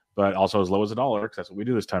 but also as low as $1 because that's what we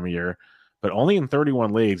do this time of year. But only in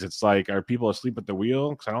 31 leagues. It's like, are people asleep at the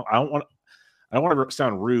wheel? Because I don't want to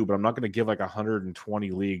sound rude, but I'm not going to give like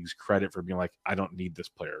 120 leagues credit for being like, I don't need this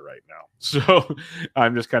player right now. So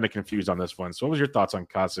I'm just kind of confused on this one. So what was your thoughts on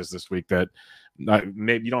Casas this week? That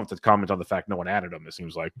maybe you don't have to comment on the fact no one added him, it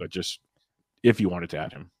seems like, but just if you wanted to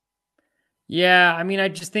add him. Yeah, I mean, I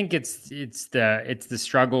just think it's the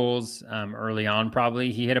struggles early on.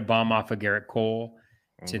 Probably he hit a bomb off of Garrett Cole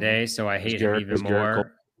today, so I hate him even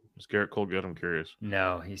more. Is Garrett Cole good? I'm curious.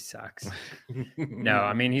 No, he sucks. No,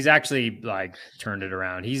 I mean, he's actually like turned it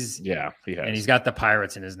around. He has, and he's got the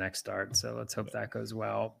Pirates in his next start, so let's hope that goes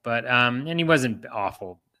well. But and he wasn't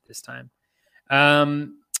awful this time.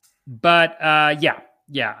 Triston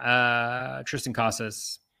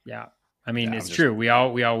Casas, yeah. I mean, it's true. We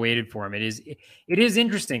all waited for him. It is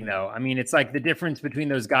interesting though. I mean, it's like the difference between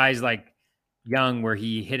those guys like Young, where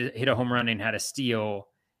he hit a home run and had a steal,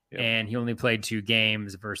 and he only played 2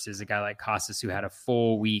 games, versus a guy like Casas who had a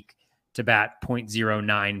full week to bat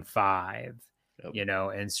 .095,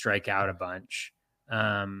 and strike out a bunch.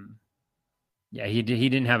 He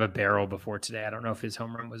didn't have a barrel before today. I don't know if his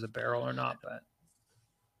home run was a barrel or not, but.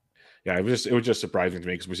 Yeah, it was just surprising to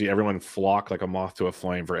me because we see everyone flock like a moth to a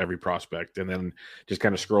flame for every prospect, and then just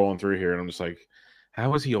kind of scrolling through here, and I'm just like,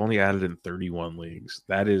 how is he only added in 31 leagues?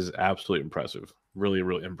 That is absolutely impressive. Really,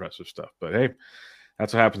 really impressive stuff. But hey,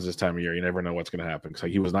 that's what happens this time of year. You never know what's going to happen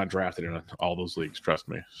because he was not drafted in all those leagues. Trust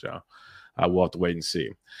me. So we'll have to wait and see.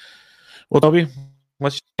 Well, Toby,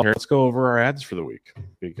 let's go over our ads for the week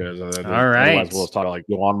because all right, otherwise we'll talk like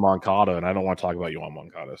Yoan Moncada, and I don't want to talk about Yoan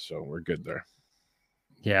Moncada, so we're good there.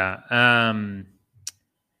 Yeah.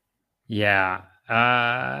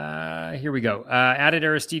 Here we go. Added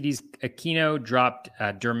Aristides Aquino, dropped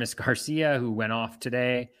Dermis Garcia, who went off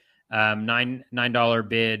today. $9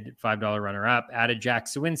 bid, $5 runner up. Added Jack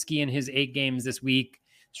Sawinski in his 8 games this week.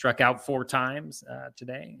 Struck out 4 times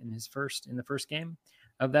today in the first game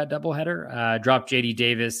of that doubleheader. Dropped JD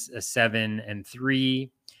Davis a 7 and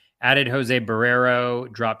 3. Added Jose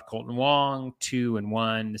Barrero. Dropped Colton Wong 2 and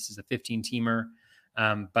 1. This is a 15-teamer.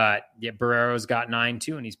 But Barrero's got 9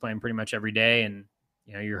 too, and he's playing pretty much every day. And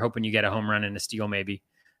you're hoping you get a home run and a steal maybe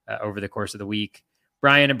over the course of the week.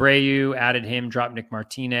 Brian Abreu, added him, dropped Nick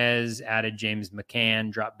Martinez, added James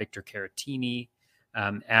McCann, dropped Victor Caratini,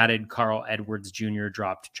 added Carl Edwards Jr.,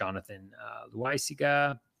 dropped Jonathan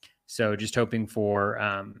Loaisiga. So just hoping for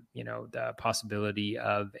the possibility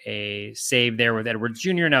of a save there with Edwards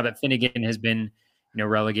Jr. now that Finnegan has been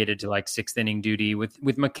relegated to like 6th inning duty. With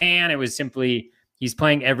McCann, it was simply. He's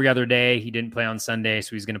playing every other day. He didn't play on Sunday,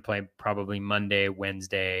 so he's going to play probably Monday,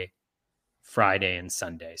 Wednesday, Friday, and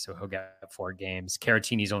Sunday. So he'll get 4 games.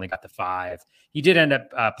 Caratini's only got the 5. He did end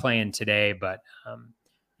up playing today, but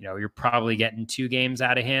you're probably getting 2 games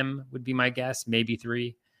out of him, would be my guess, maybe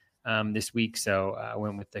 3 this week. So I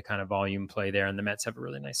went with the kind of volume play there, and the Mets have a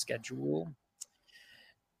really nice schedule.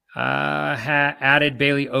 Added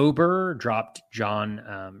Bailey Ober, dropped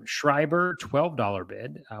John Schreiber, $12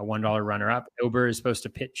 bid, $1 runner up. Ober is supposed to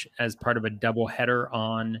pitch as part of a doubleheader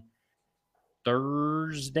on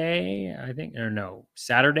Thursday, I think, or no,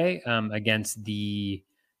 Saturday, against the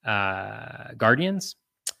Guardians.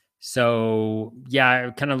 So yeah,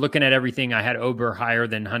 kind of looking at everything, I had Ober higher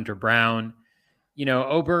than Hunter Brown.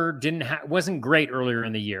 Ober wasn't great earlier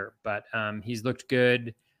in the year, but he's looked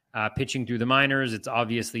good. Pitching through the minors, it's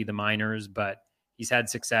obviously the minors, but he's had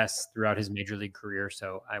success throughout his major league career.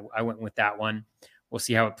 So I went with that one. We'll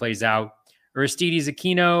see how it plays out. Aristides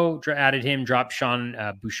Aquino, added him, dropped Sean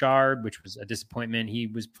Bouchard, which was a disappointment. He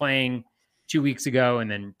was playing 2 weeks ago,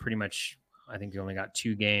 and then pretty much, I think he only got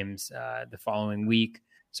 2 games the following week.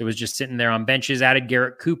 So was just sitting there on benches. Added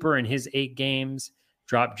Garrett Cooper in his 8 games,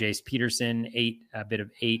 dropped Jace Peterson, a bit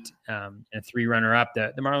of 8, and a 3 runner up.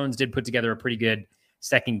 The Marlins did put together a pretty good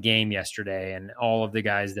second game yesterday, and all of the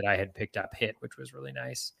guys that I had picked up hit, which was really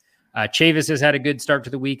nice. Chavis has had a good start to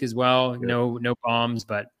the week as well. Good. No bombs,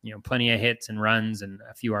 but plenty of hits and runs and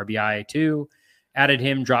a few RBI too. Added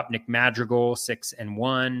him, dropped Nick Madrigal 6 and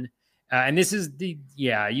 1. And this is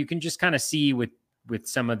you can just kind of see with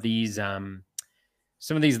some of these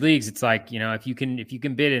leagues, it's like, if you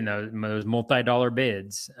can bid in those multi-dollar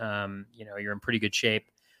bids, you're in pretty good shape.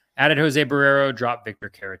 Added Jose Barrero, dropped Victor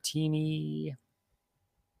Caratini.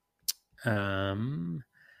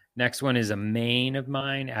 Next one is a main of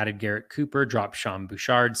mine. Added Garrett Cooper, dropped Sean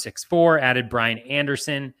Bouchard 6-4. Added Brian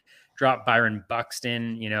Anderson, dropped Byron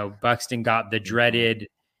Buxton. Buxton got the dreaded.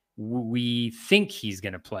 We think he's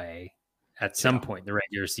going to play at some point in the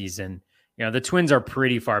regular season. The Twins are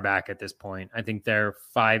pretty far back at this point. I think they're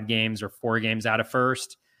 5 games or 4 games out of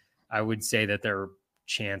first. I would say that their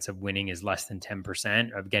chance of winning is less than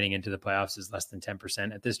 10%. Of getting into the playoffs is less than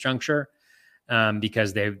 10% at this juncture.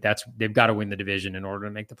 Because they've got to win the division in order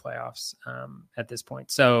to make the playoffs at this point.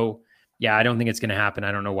 So yeah, I don't think it's going to happen.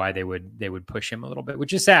 I don't know why they would push him a little bit,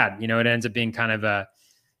 which is sad. It ends up being kind of a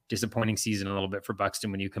disappointing season a little bit for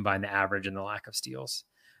Buxton when you combine the average and the lack of steals.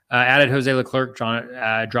 Added Jose Leclerc,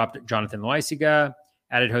 dropped Jonathan Loaisiga.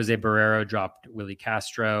 Added Jose Barrero, dropped Willie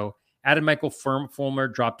Castro. Added Michael Fulmer,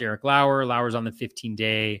 dropped Eric Lauer. Lauer's on the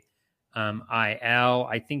 15-day IL.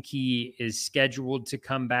 I think he is scheduled to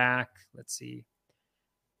come back. Let's see.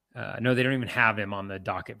 No, they don't even have him on the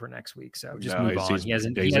docket for next week. So just move on.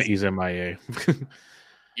 He's MIA.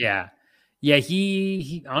 Yeah.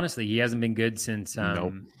 He honestly, he hasn't been good since,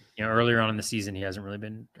 earlier on in the season, he hasn't really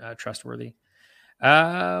been trustworthy.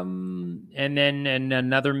 And then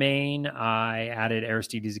another main, I added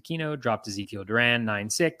Aristides Aquino, dropped Ezekiel Duran,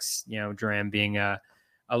 9-6, Duran being a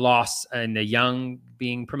loss and the Young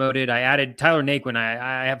being promoted. I added Tyler Naquin.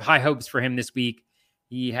 I have high hopes for him this week.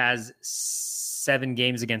 He has 7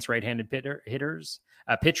 games against right-handed pitchers.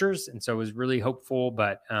 And so was really hopeful,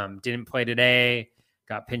 but didn't play today.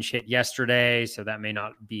 Got pinch hit yesterday, so that may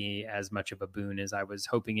not be as much of a boon as I was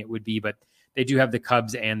hoping it would be, but they do have the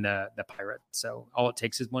Cubs and the Pirates, so all it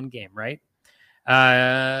takes is one game, right?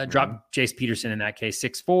 Dropped Jace Peterson in that case,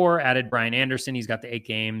 6-4, added Brian Anderson. He's got the 8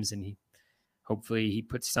 games, and hopefully he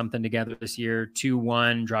puts something together this year.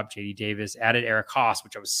 2-1, dropped JD Davis, added Eric Haas,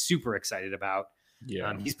 which I was super excited about.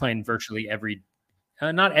 Yeah. He's playing virtually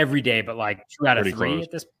not every day, but like 2 out of 3 close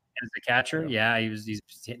at this point as a catcher. Yeah, he's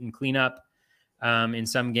hitting cleanup. In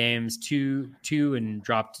some games, two and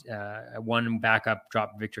dropped 1 backup,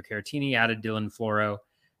 dropped Victor Caratini, added Dylan Floro,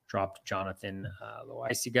 dropped Jonathan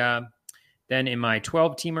Loaisiga. Then in my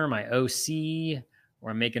 12-teamer, my OC,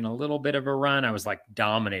 where I'm making a little bit of a run, I was like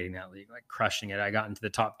dominating that league, like crushing it. I got into the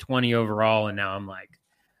top 20 overall, and now I'm like,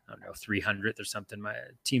 300th or something. My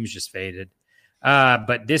team's just faded.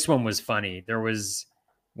 But this one was funny. There was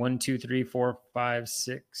 1, 2, 3, 4, 5,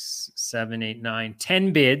 6, 7, 8, 9,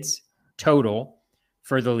 10 bids total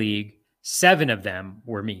for the league. 7 of them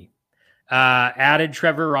were me. Added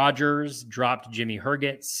Trevor Rogers, dropped Jimmy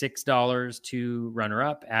Herget, $6 to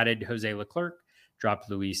runner-up. Added Jose Leclerc, dropped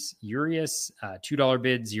Luis Urias, $2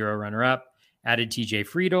 bid, 0 runner-up. Added TJ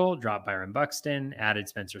Friedel, dropped Byron Buxton. Added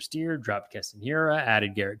Spencer Steer, dropped Keston Hiura.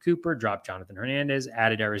 Added Garrett Cooper, dropped Jonathan Hernandez.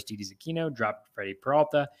 Added Aristides Aquino, dropped Freddie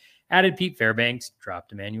Peralta. Added Pete Fairbanks,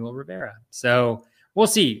 dropped Emmanuel Rivera. So we'll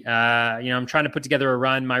see. I'm trying to put together a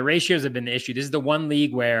run. My ratios have been the issue. This is the one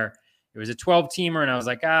league where it was a 12-teamer, and I was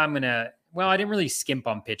like, I didn't really skimp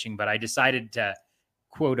on pitching, but I decided to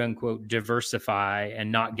quote unquote diversify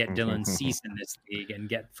and not get Dylan Cease in this league and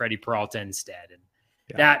get Freddie Peralta instead. And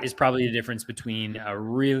that is probably the difference between a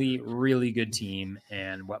really, really good team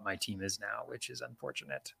and what my team is now, which is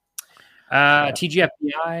unfortunate.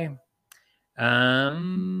 TGFBI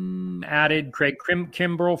added Craig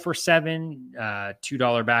Kimbrell for 7,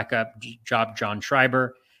 $2 backup, dropped John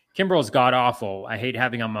Schreiber. Kimbrell's god awful. I hate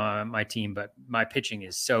having him on my team, but my pitching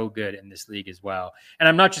is so good in this league as well. And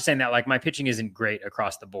I'm not just saying that, like, my pitching isn't great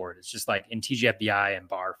across the board. It's just like in TGFBI and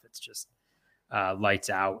BARF, it's just lights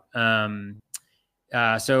out.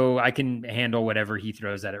 So I can handle whatever he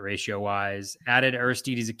throws at it ratio-wise. Added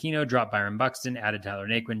Aristides Aquino, dropped Byron Buxton. Added Tyler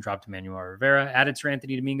Naquin, dropped Emmanuel Rivera. Added Sir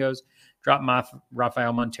Anthony Domingos, dropped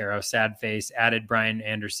Rafael Montero, sad face. Added Brian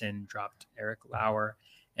Anderson, dropped Eric Lauer.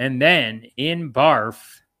 And then in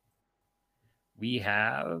BARF, we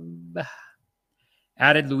have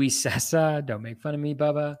added Luis Sessa. Don't make fun of me,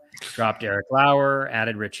 Bubba. Dropped Eric Lauer.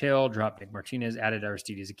 Added Rich Hill. Dropped Nick Martinez. Added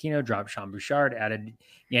Aristides Aquino. Dropped Sean Bouchard. Added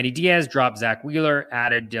Yandy Diaz. Dropped Zach Wheeler.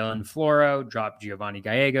 Added Dylan Floro. Dropped Giovanni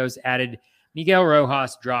Gallegos. Added Miguel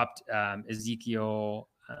Rojas. Dropped Ezekiel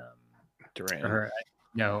Duran.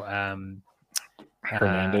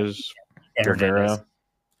 Hernandez. Rivera.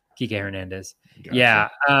 Kike Hernandez. Gotcha. Yeah.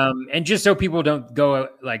 And just so people don't go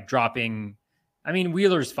like dropping. I mean,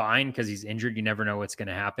 Wheeler's fine because he's injured. You never know what's going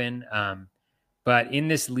to happen. But in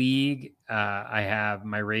this league, I have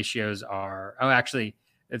my ratios are, actually,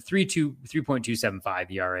 a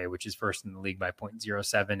 3.275 ERA, which is first in the league by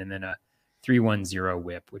 0.07, and then a 3.10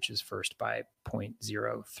 whip, which is first by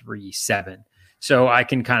 0.037. So I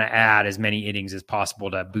can kind of add as many innings as possible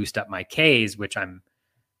to boost up my Ks, which I'm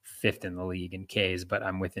 5th in the league in Ks, but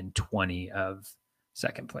I'm within 20 of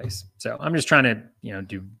second place. So I'm just trying to,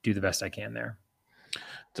 do the best I can there.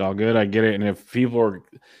 It's all good. I get it. And if people are,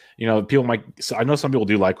 people might, so I know some people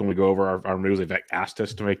do like when we go over our news, they've asked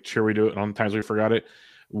us to make sure we do it. And sometimes we forgot it.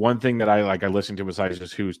 One thing that I listen to besides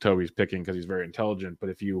just who's Toby's picking, because he's very intelligent. But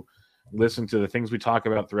if you listen to the things we talk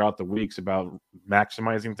about throughout the weeks about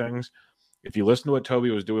maximizing things, if you listen to what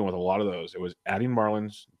Toby was doing with a lot of those, it was adding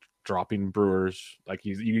Marlins, dropping Brewers. Like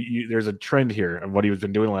there's a trend here of what he's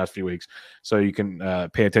been doing the last few weeks. So you can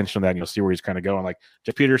pay attention to that and you'll see where he's kind of going. Like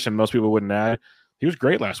Jeff Peterson, most people wouldn't add. He was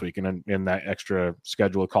great last week in that extra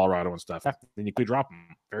schedule of Colorado and stuff. Then you could drop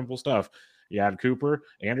him. Very simple stuff. You add Cooper,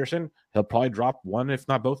 Anderson, he'll probably drop one, if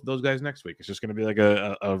not both of those guys next week. It's just going to be like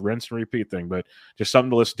a rinse and repeat thing, but just something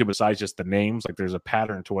to listen to besides just the names. Like there's a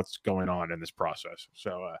pattern to what's going on in this process.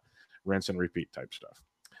 So rinse and repeat type stuff.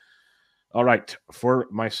 All right, for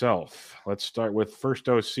myself, let's start with first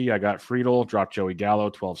OC. I got Friedel, dropped Joey Gallo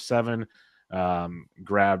 12-7,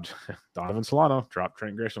 grabbed Donovan Solano, dropped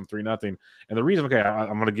Trent Grisham 3-0. And the reason, I'm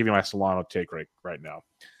going to give you my Solano take right now.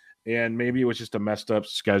 And maybe it was just a messed up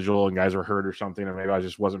schedule and guys were hurt or something, and maybe I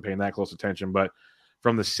just wasn't paying that close attention. But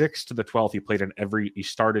from the 6th to the 12th, he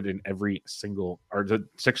started in every single, or the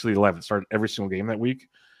 6th to the 11th, started every single game that week.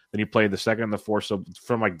 Then he played the 2nd and the 4th. So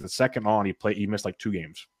from like the 2nd on, he missed like 2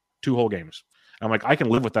 whole games. I'm like, I can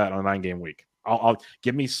live with that on a 9-game week. I'll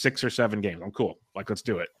give me 6 or 7 games. I'm cool. Like, let's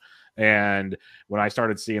do it. And when I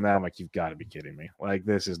started seeing that, I'm like, you've got to be kidding me. Like,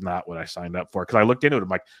 this is not what I signed up for. Because I looked into it. I'm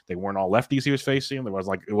like, they weren't all lefties he was facing. It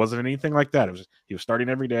wasn't anything like that. He was starting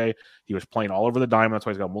every day. He was playing all over the diamond. That's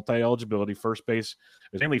why he's got multi-eligibility, first base.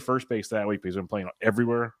 It was mainly first base that week, but he's been playing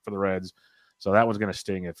everywhere for the Reds. So that one's going to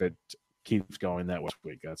sting if it keeps going that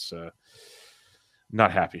week. That's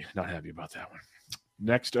not happy about that one.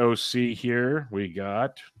 Next OC here, we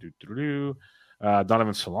got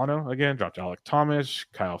Donovan Solano again, dropped Alec Thomas,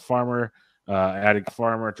 Kyle Farmer, added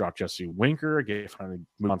Farmer, dropped Jesse Winker, finally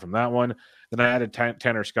moved on from that one. Then I added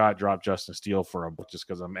Tanner Scott, dropped Justin Steele for a book just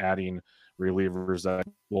because I'm adding relievers that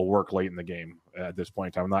will work late in the game at this point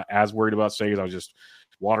in time. I'm not as worried about saves. I was just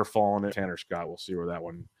waterfalling at Tanner Scott. We'll see where that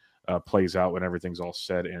one plays out when everything's all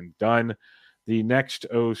said and done. The next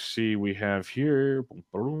OC we have here,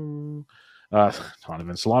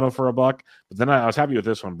 Donovan Solano for a buck. But then I was happy with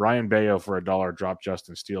this one. Brian Bayo for $1 dropped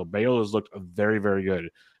Justin Steele. Bayo has looked very, very good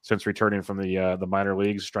since returning from the minor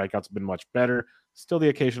leagues. Strikeouts have been much better. Still the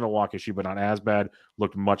occasional walk issue, but not as bad.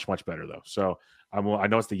 Looked much, much better, though. So I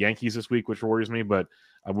know it's the Yankees this week, which worries me, but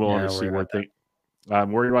I'm willing to see what they –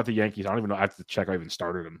 I'm worried about the Yankees. I don't even know. I have to check. I even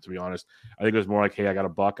started him, to be honest. I think it was more like, hey, I got a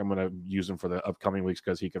buck. I'm going to use him for the upcoming weeks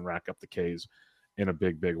because he can rack up the Ks in a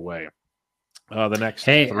big, big way. The next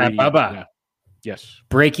three, Bubba. Yeah. Yes.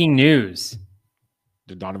 Breaking news.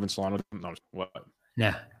 Did Donovan Solano? No. What?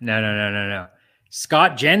 No.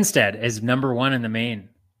 Scott Genstead is number 1 in the main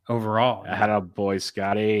overall. I had a boy,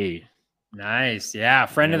 Scotty. Nice. Yeah.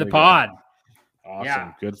 Friend of the pod. Awesome.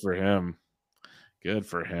 Yeah. Good for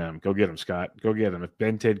him. Go get him, Scott. Go get him. If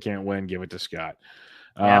Ben Tidd can't win, give it to Scott.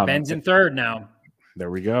 Yeah, Ben's in 3rd now.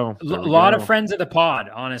 There we go. A lot of friends of the pod,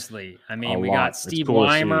 honestly. I mean, we got Steve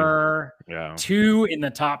Weimer, 2 in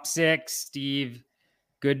the top 6. Steve,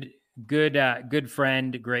 good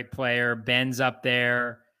friend, great player. Ben's up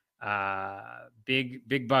there.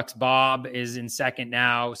 Big Bucks Bob is in 2nd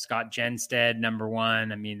now. Scott Genstead, number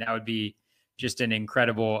 1. I mean, that would be just an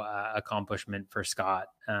incredible accomplishment for Scott,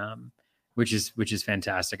 which is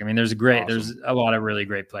fantastic. I mean, there's a lot of really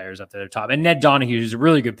great players up there at the top. And Ned Donahue, who's a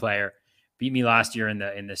really good player, beat me last year in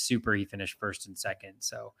the Super. He finished 1st and 2nd.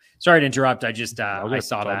 So sorry to interrupt. I just I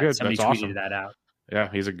saw that good. Somebody tweeted that out. Yeah,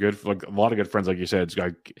 he's a lot of good friends, like you said.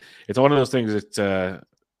 It's one of those things. They're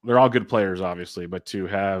all good players, obviously, but to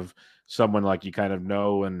have someone like you kind of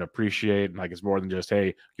know and appreciate, and like it's more than just,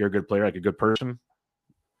 hey, you're a good player, like a good person.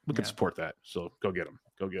 We can support that. So go get them.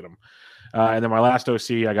 And then my last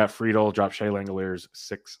OC, I got Friedel, dropped Shea Langoliers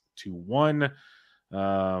 6-1.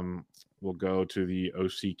 We'll go to the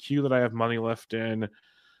OCQ that I have money left in.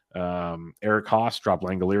 Eric Haas dropped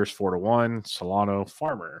Langoliers 4-1. Solano,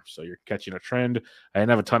 Farmer. So you're catching a trend. I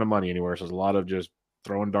didn't have a ton of money anywhere, so there's a lot of just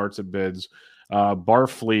throwing darts at bids.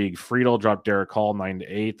 Barf League, Friedel dropped Derek Hall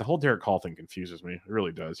 9-8. The whole Derek Hall thing confuses me. It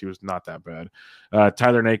really does. He was not that bad.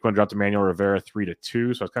 Tyler Naquin dropped Emmanuel Rivera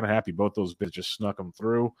 3-2. So I was kind of happy both those bids just snuck them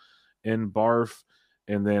through in Barf.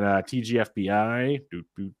 And then TGFBI,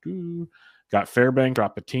 got Fairbank,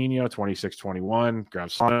 dropped Patino 26-21.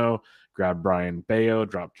 Grabbed Solano, grabbed Brian Bayo,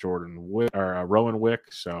 dropped Rowan Wick.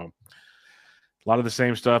 So a lot of the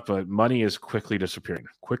same stuff, but money is quickly disappearing,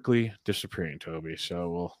 Toby.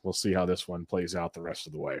 So we'll see how this one plays out the rest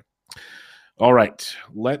of the way. All right,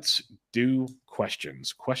 let's do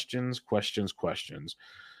questions.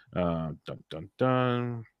 Dun, dun,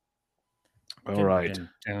 dun. All right.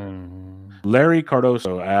 Larry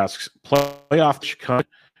Cardoso asks, playoff cut,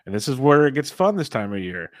 and this is where it gets fun this time of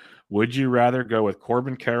year. Would you rather go with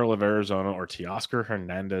Corbin Carroll of Arizona or Teoscar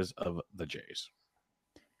Hernandez of the Jays?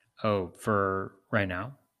 Oh, for right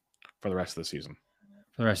now? For the rest of the season.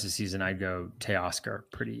 For the rest of the season, I'd go Teoscar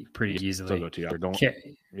pretty easily. Still go Teoscar. Don't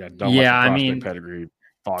let the prospect pedigree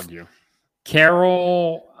fog you.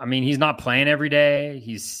 Carroll, I mean, he's not playing every day.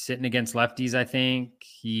 He's sitting against lefties, I think.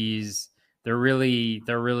 They're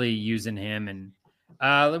really using him, and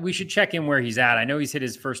We should check in where he's at. I know he's hit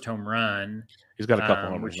his first home run. He's got a couple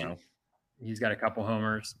homers now. He's got a couple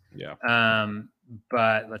homers. Yeah.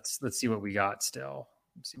 But let's see what we got still.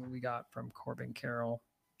 Let's see what we got from Corbin Carroll.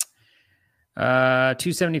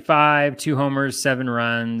 275, 2 homers, 7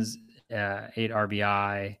 runs, 8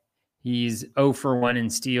 RBI. He's 0 for 1 in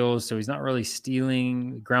steals, so he's not really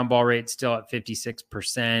stealing. Ground ball rate still at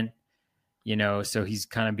 56%. So he's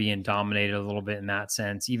kind of being dominated a little bit in that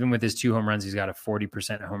sense. Even with his 2 home runs, he's got a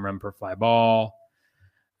 40% home run per fly ball,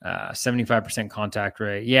 75% contact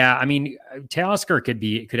rate. Yeah, I mean, Teoscar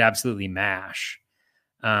could absolutely mash.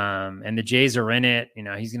 And the Jays are in it.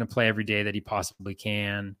 He's going to play every day that he possibly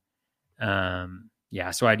can.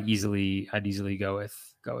 So I'd easily go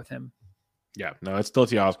with him. Yeah, no, it's still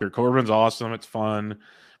Teoscar. Corbin's awesome. It's fun,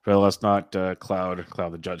 but let's not cloud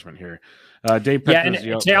the judgment here. Dave Petrus,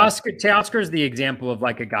 and Teoscar is the example of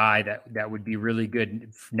like a guy that would be really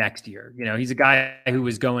good next year. He's a guy who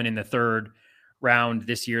was going in the 3rd round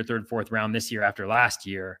this year, 3rd, 4th round this year after last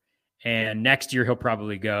year. And next year he'll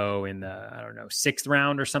probably go in the, 6th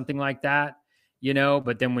round or something like that,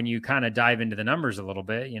 but then when you kind of dive into the numbers a little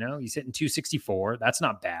bit, he's hitting 264. That's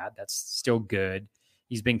not bad. That's still good.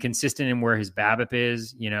 He's been consistent in where his BABIP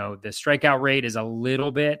is. The strikeout rate is a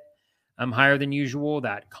little bit higher than usual.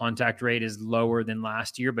 That contact rate is lower than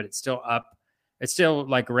last year, but it's still up. It's still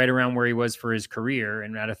like right around where he was for his career.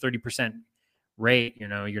 And at a 30% rate,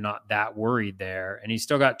 you're not that worried there. And he's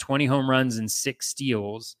still got 20 home runs and 6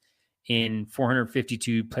 steals in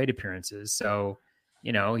 452 plate appearances. So,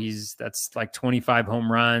 that's like 25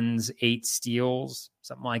 home runs, 8 steals,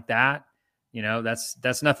 something like that.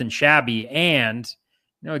 That's nothing shabby. And,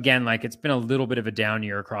 again, like it's been a little bit of a down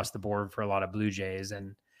year across the board for a lot of Blue Jays,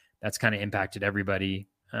 and that's kind of impacted everybody.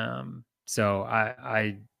 So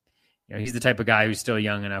I he's the type of guy who's still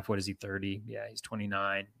young enough. What is he, 30? Yeah, he's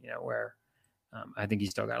 29, where I think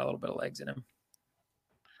he's still got a little bit of legs in him.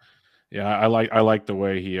 Yeah, I like the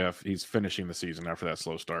way he's finishing the season after that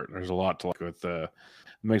slow start. There's a lot to like with.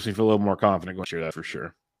 Makes me feel a little more confident going through that for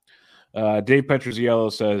sure. Dave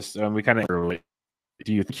Petruzziello says we kind of early.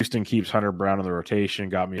 Do you think Houston keeps Hunter Brown in the rotation?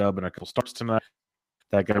 Got me up in a couple starts tonight.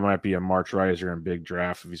 That guy might be a March riser in big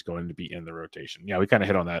draft if he's going to be in the rotation. Yeah, we kind of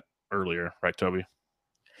hit on that earlier, right, Toby?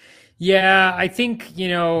 Yeah, I think,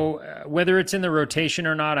 whether it's in the rotation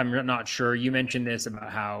or not, I'm not sure. You mentioned this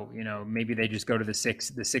about how, maybe they just go to the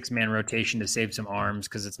 6-man rotation to save some arms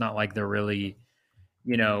because it's not like they're really,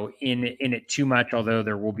 in it too much, although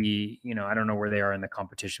there will be, I don't know where they are in the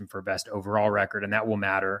competition for best overall record, and that will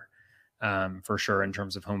matter for sure in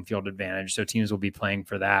terms of home field advantage. So teams will be playing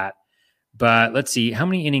for that. But let's see, how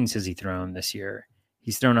many innings has he thrown this year?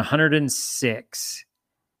 He's thrown 106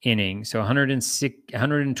 innings, so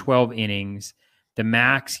 112 innings. The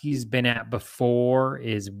max he's been at before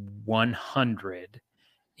is 100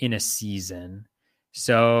 in a season.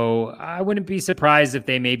 So I wouldn't be surprised if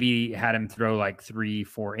they maybe had him throw like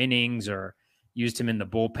 3-4 innings or used him in the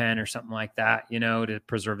bullpen or something like that, to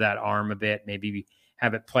preserve that arm a bit, maybe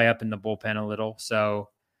have it play up in the bullpen a little. So,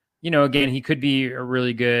 again, he could be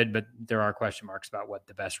really good, but there are question marks about what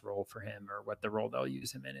the best role for him or what the role they'll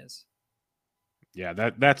use him in is. Yeah,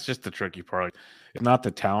 that's just the tricky part. Like, it's not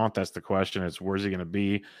the talent that's the question. It's where's he going to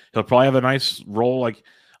be? He'll probably have a nice role. Like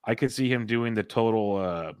I could see him doing the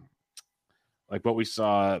total, like what we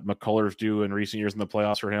saw McCullers do in recent years in the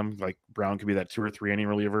playoffs for him. Like Brown could be that 2 or 3 inning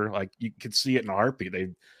reliever. Like you could see it in a heartbeat.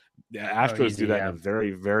 The Astros do that in a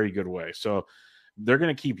very, very good way. So they're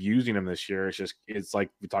going to keep using him this year. It's like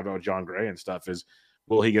we talked about John Gray and stuff. Is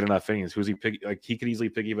will he get enough innings? Who's he like? He could easily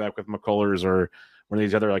piggyback with McCullers or one of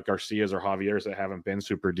these other like Garcias or Javier's that haven't been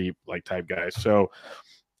super deep like type guys. So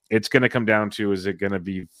it's going to come down to, is it going to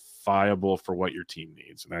be viable for what your team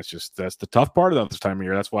needs? And that's the tough part of this time of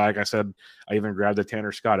year. That's why, like I said, I even grabbed a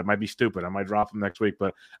Tanner Scott. It might be stupid. I might drop him next week,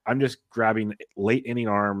 but I'm just grabbing late inning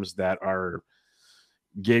arms that are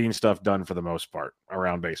getting stuff done for the most part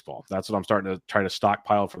around baseball. That's what I'm starting to try to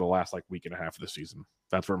stockpile for the last like week and a half of the season.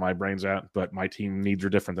 That's where my brain's at, but my team needs are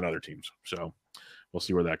different than other teams. So we'll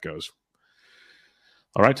see where that goes.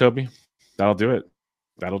 All right, Toby, that'll do it.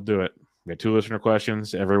 We had 2 listener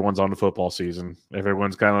questions. Everyone's on the football season.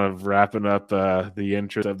 Everyone's kind of wrapping up the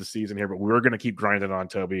interest of the season here, but we're going to keep grinding on,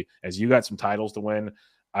 Toby, as you got some titles to win.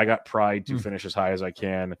 I got pride to finish as high as I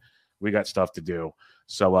can. We got stuff to do.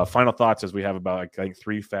 So final thoughts as we have about like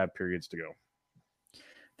 3 fab periods to go.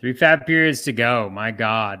 3 fab periods to go. My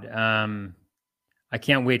God. I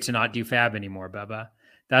can't wait to not do fab anymore, Bubba.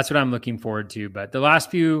 That's what I'm looking forward to. But the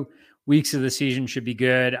last few weeks of the season should be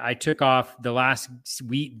good. I took off the last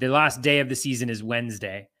week. The last day of the season is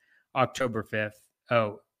Wednesday, October 5th.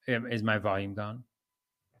 Oh, is my volume gone?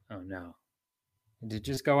 Oh, no. Did it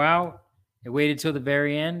just go out? It waited till the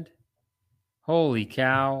very end? Holy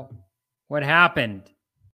cow. What happened?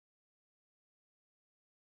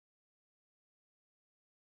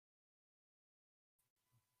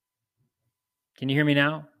 Can you hear me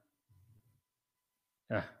now?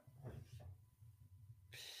 Ugh.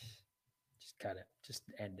 Just cut it. Just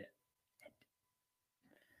end it.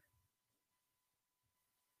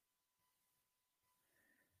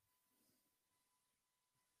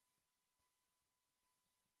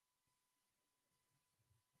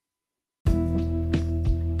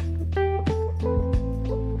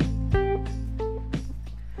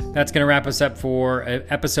 That's going to wrap us up for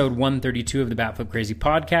episode 132 of the Batflip Crazy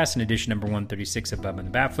podcast, and edition number 136 of Bubba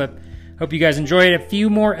and the Batflip. Hope you guys enjoyed a few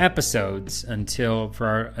more episodes until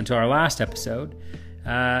our last episode,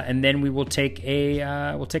 and then we will take a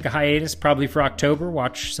hiatus probably for October.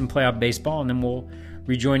 Watch some playoff baseball, and then we'll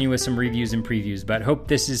rejoin you with some reviews and previews. But hope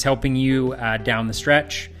this is helping you down the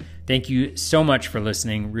stretch. Thank you so much for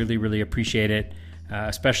listening. Really, really appreciate it,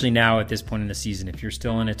 especially now at this point in the season. If you're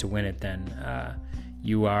still in it to win it, then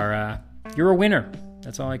you're a winner.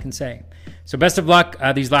 That's all I can say. So best of luck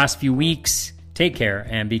these last few weeks. Take care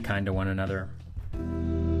and be kind to one another.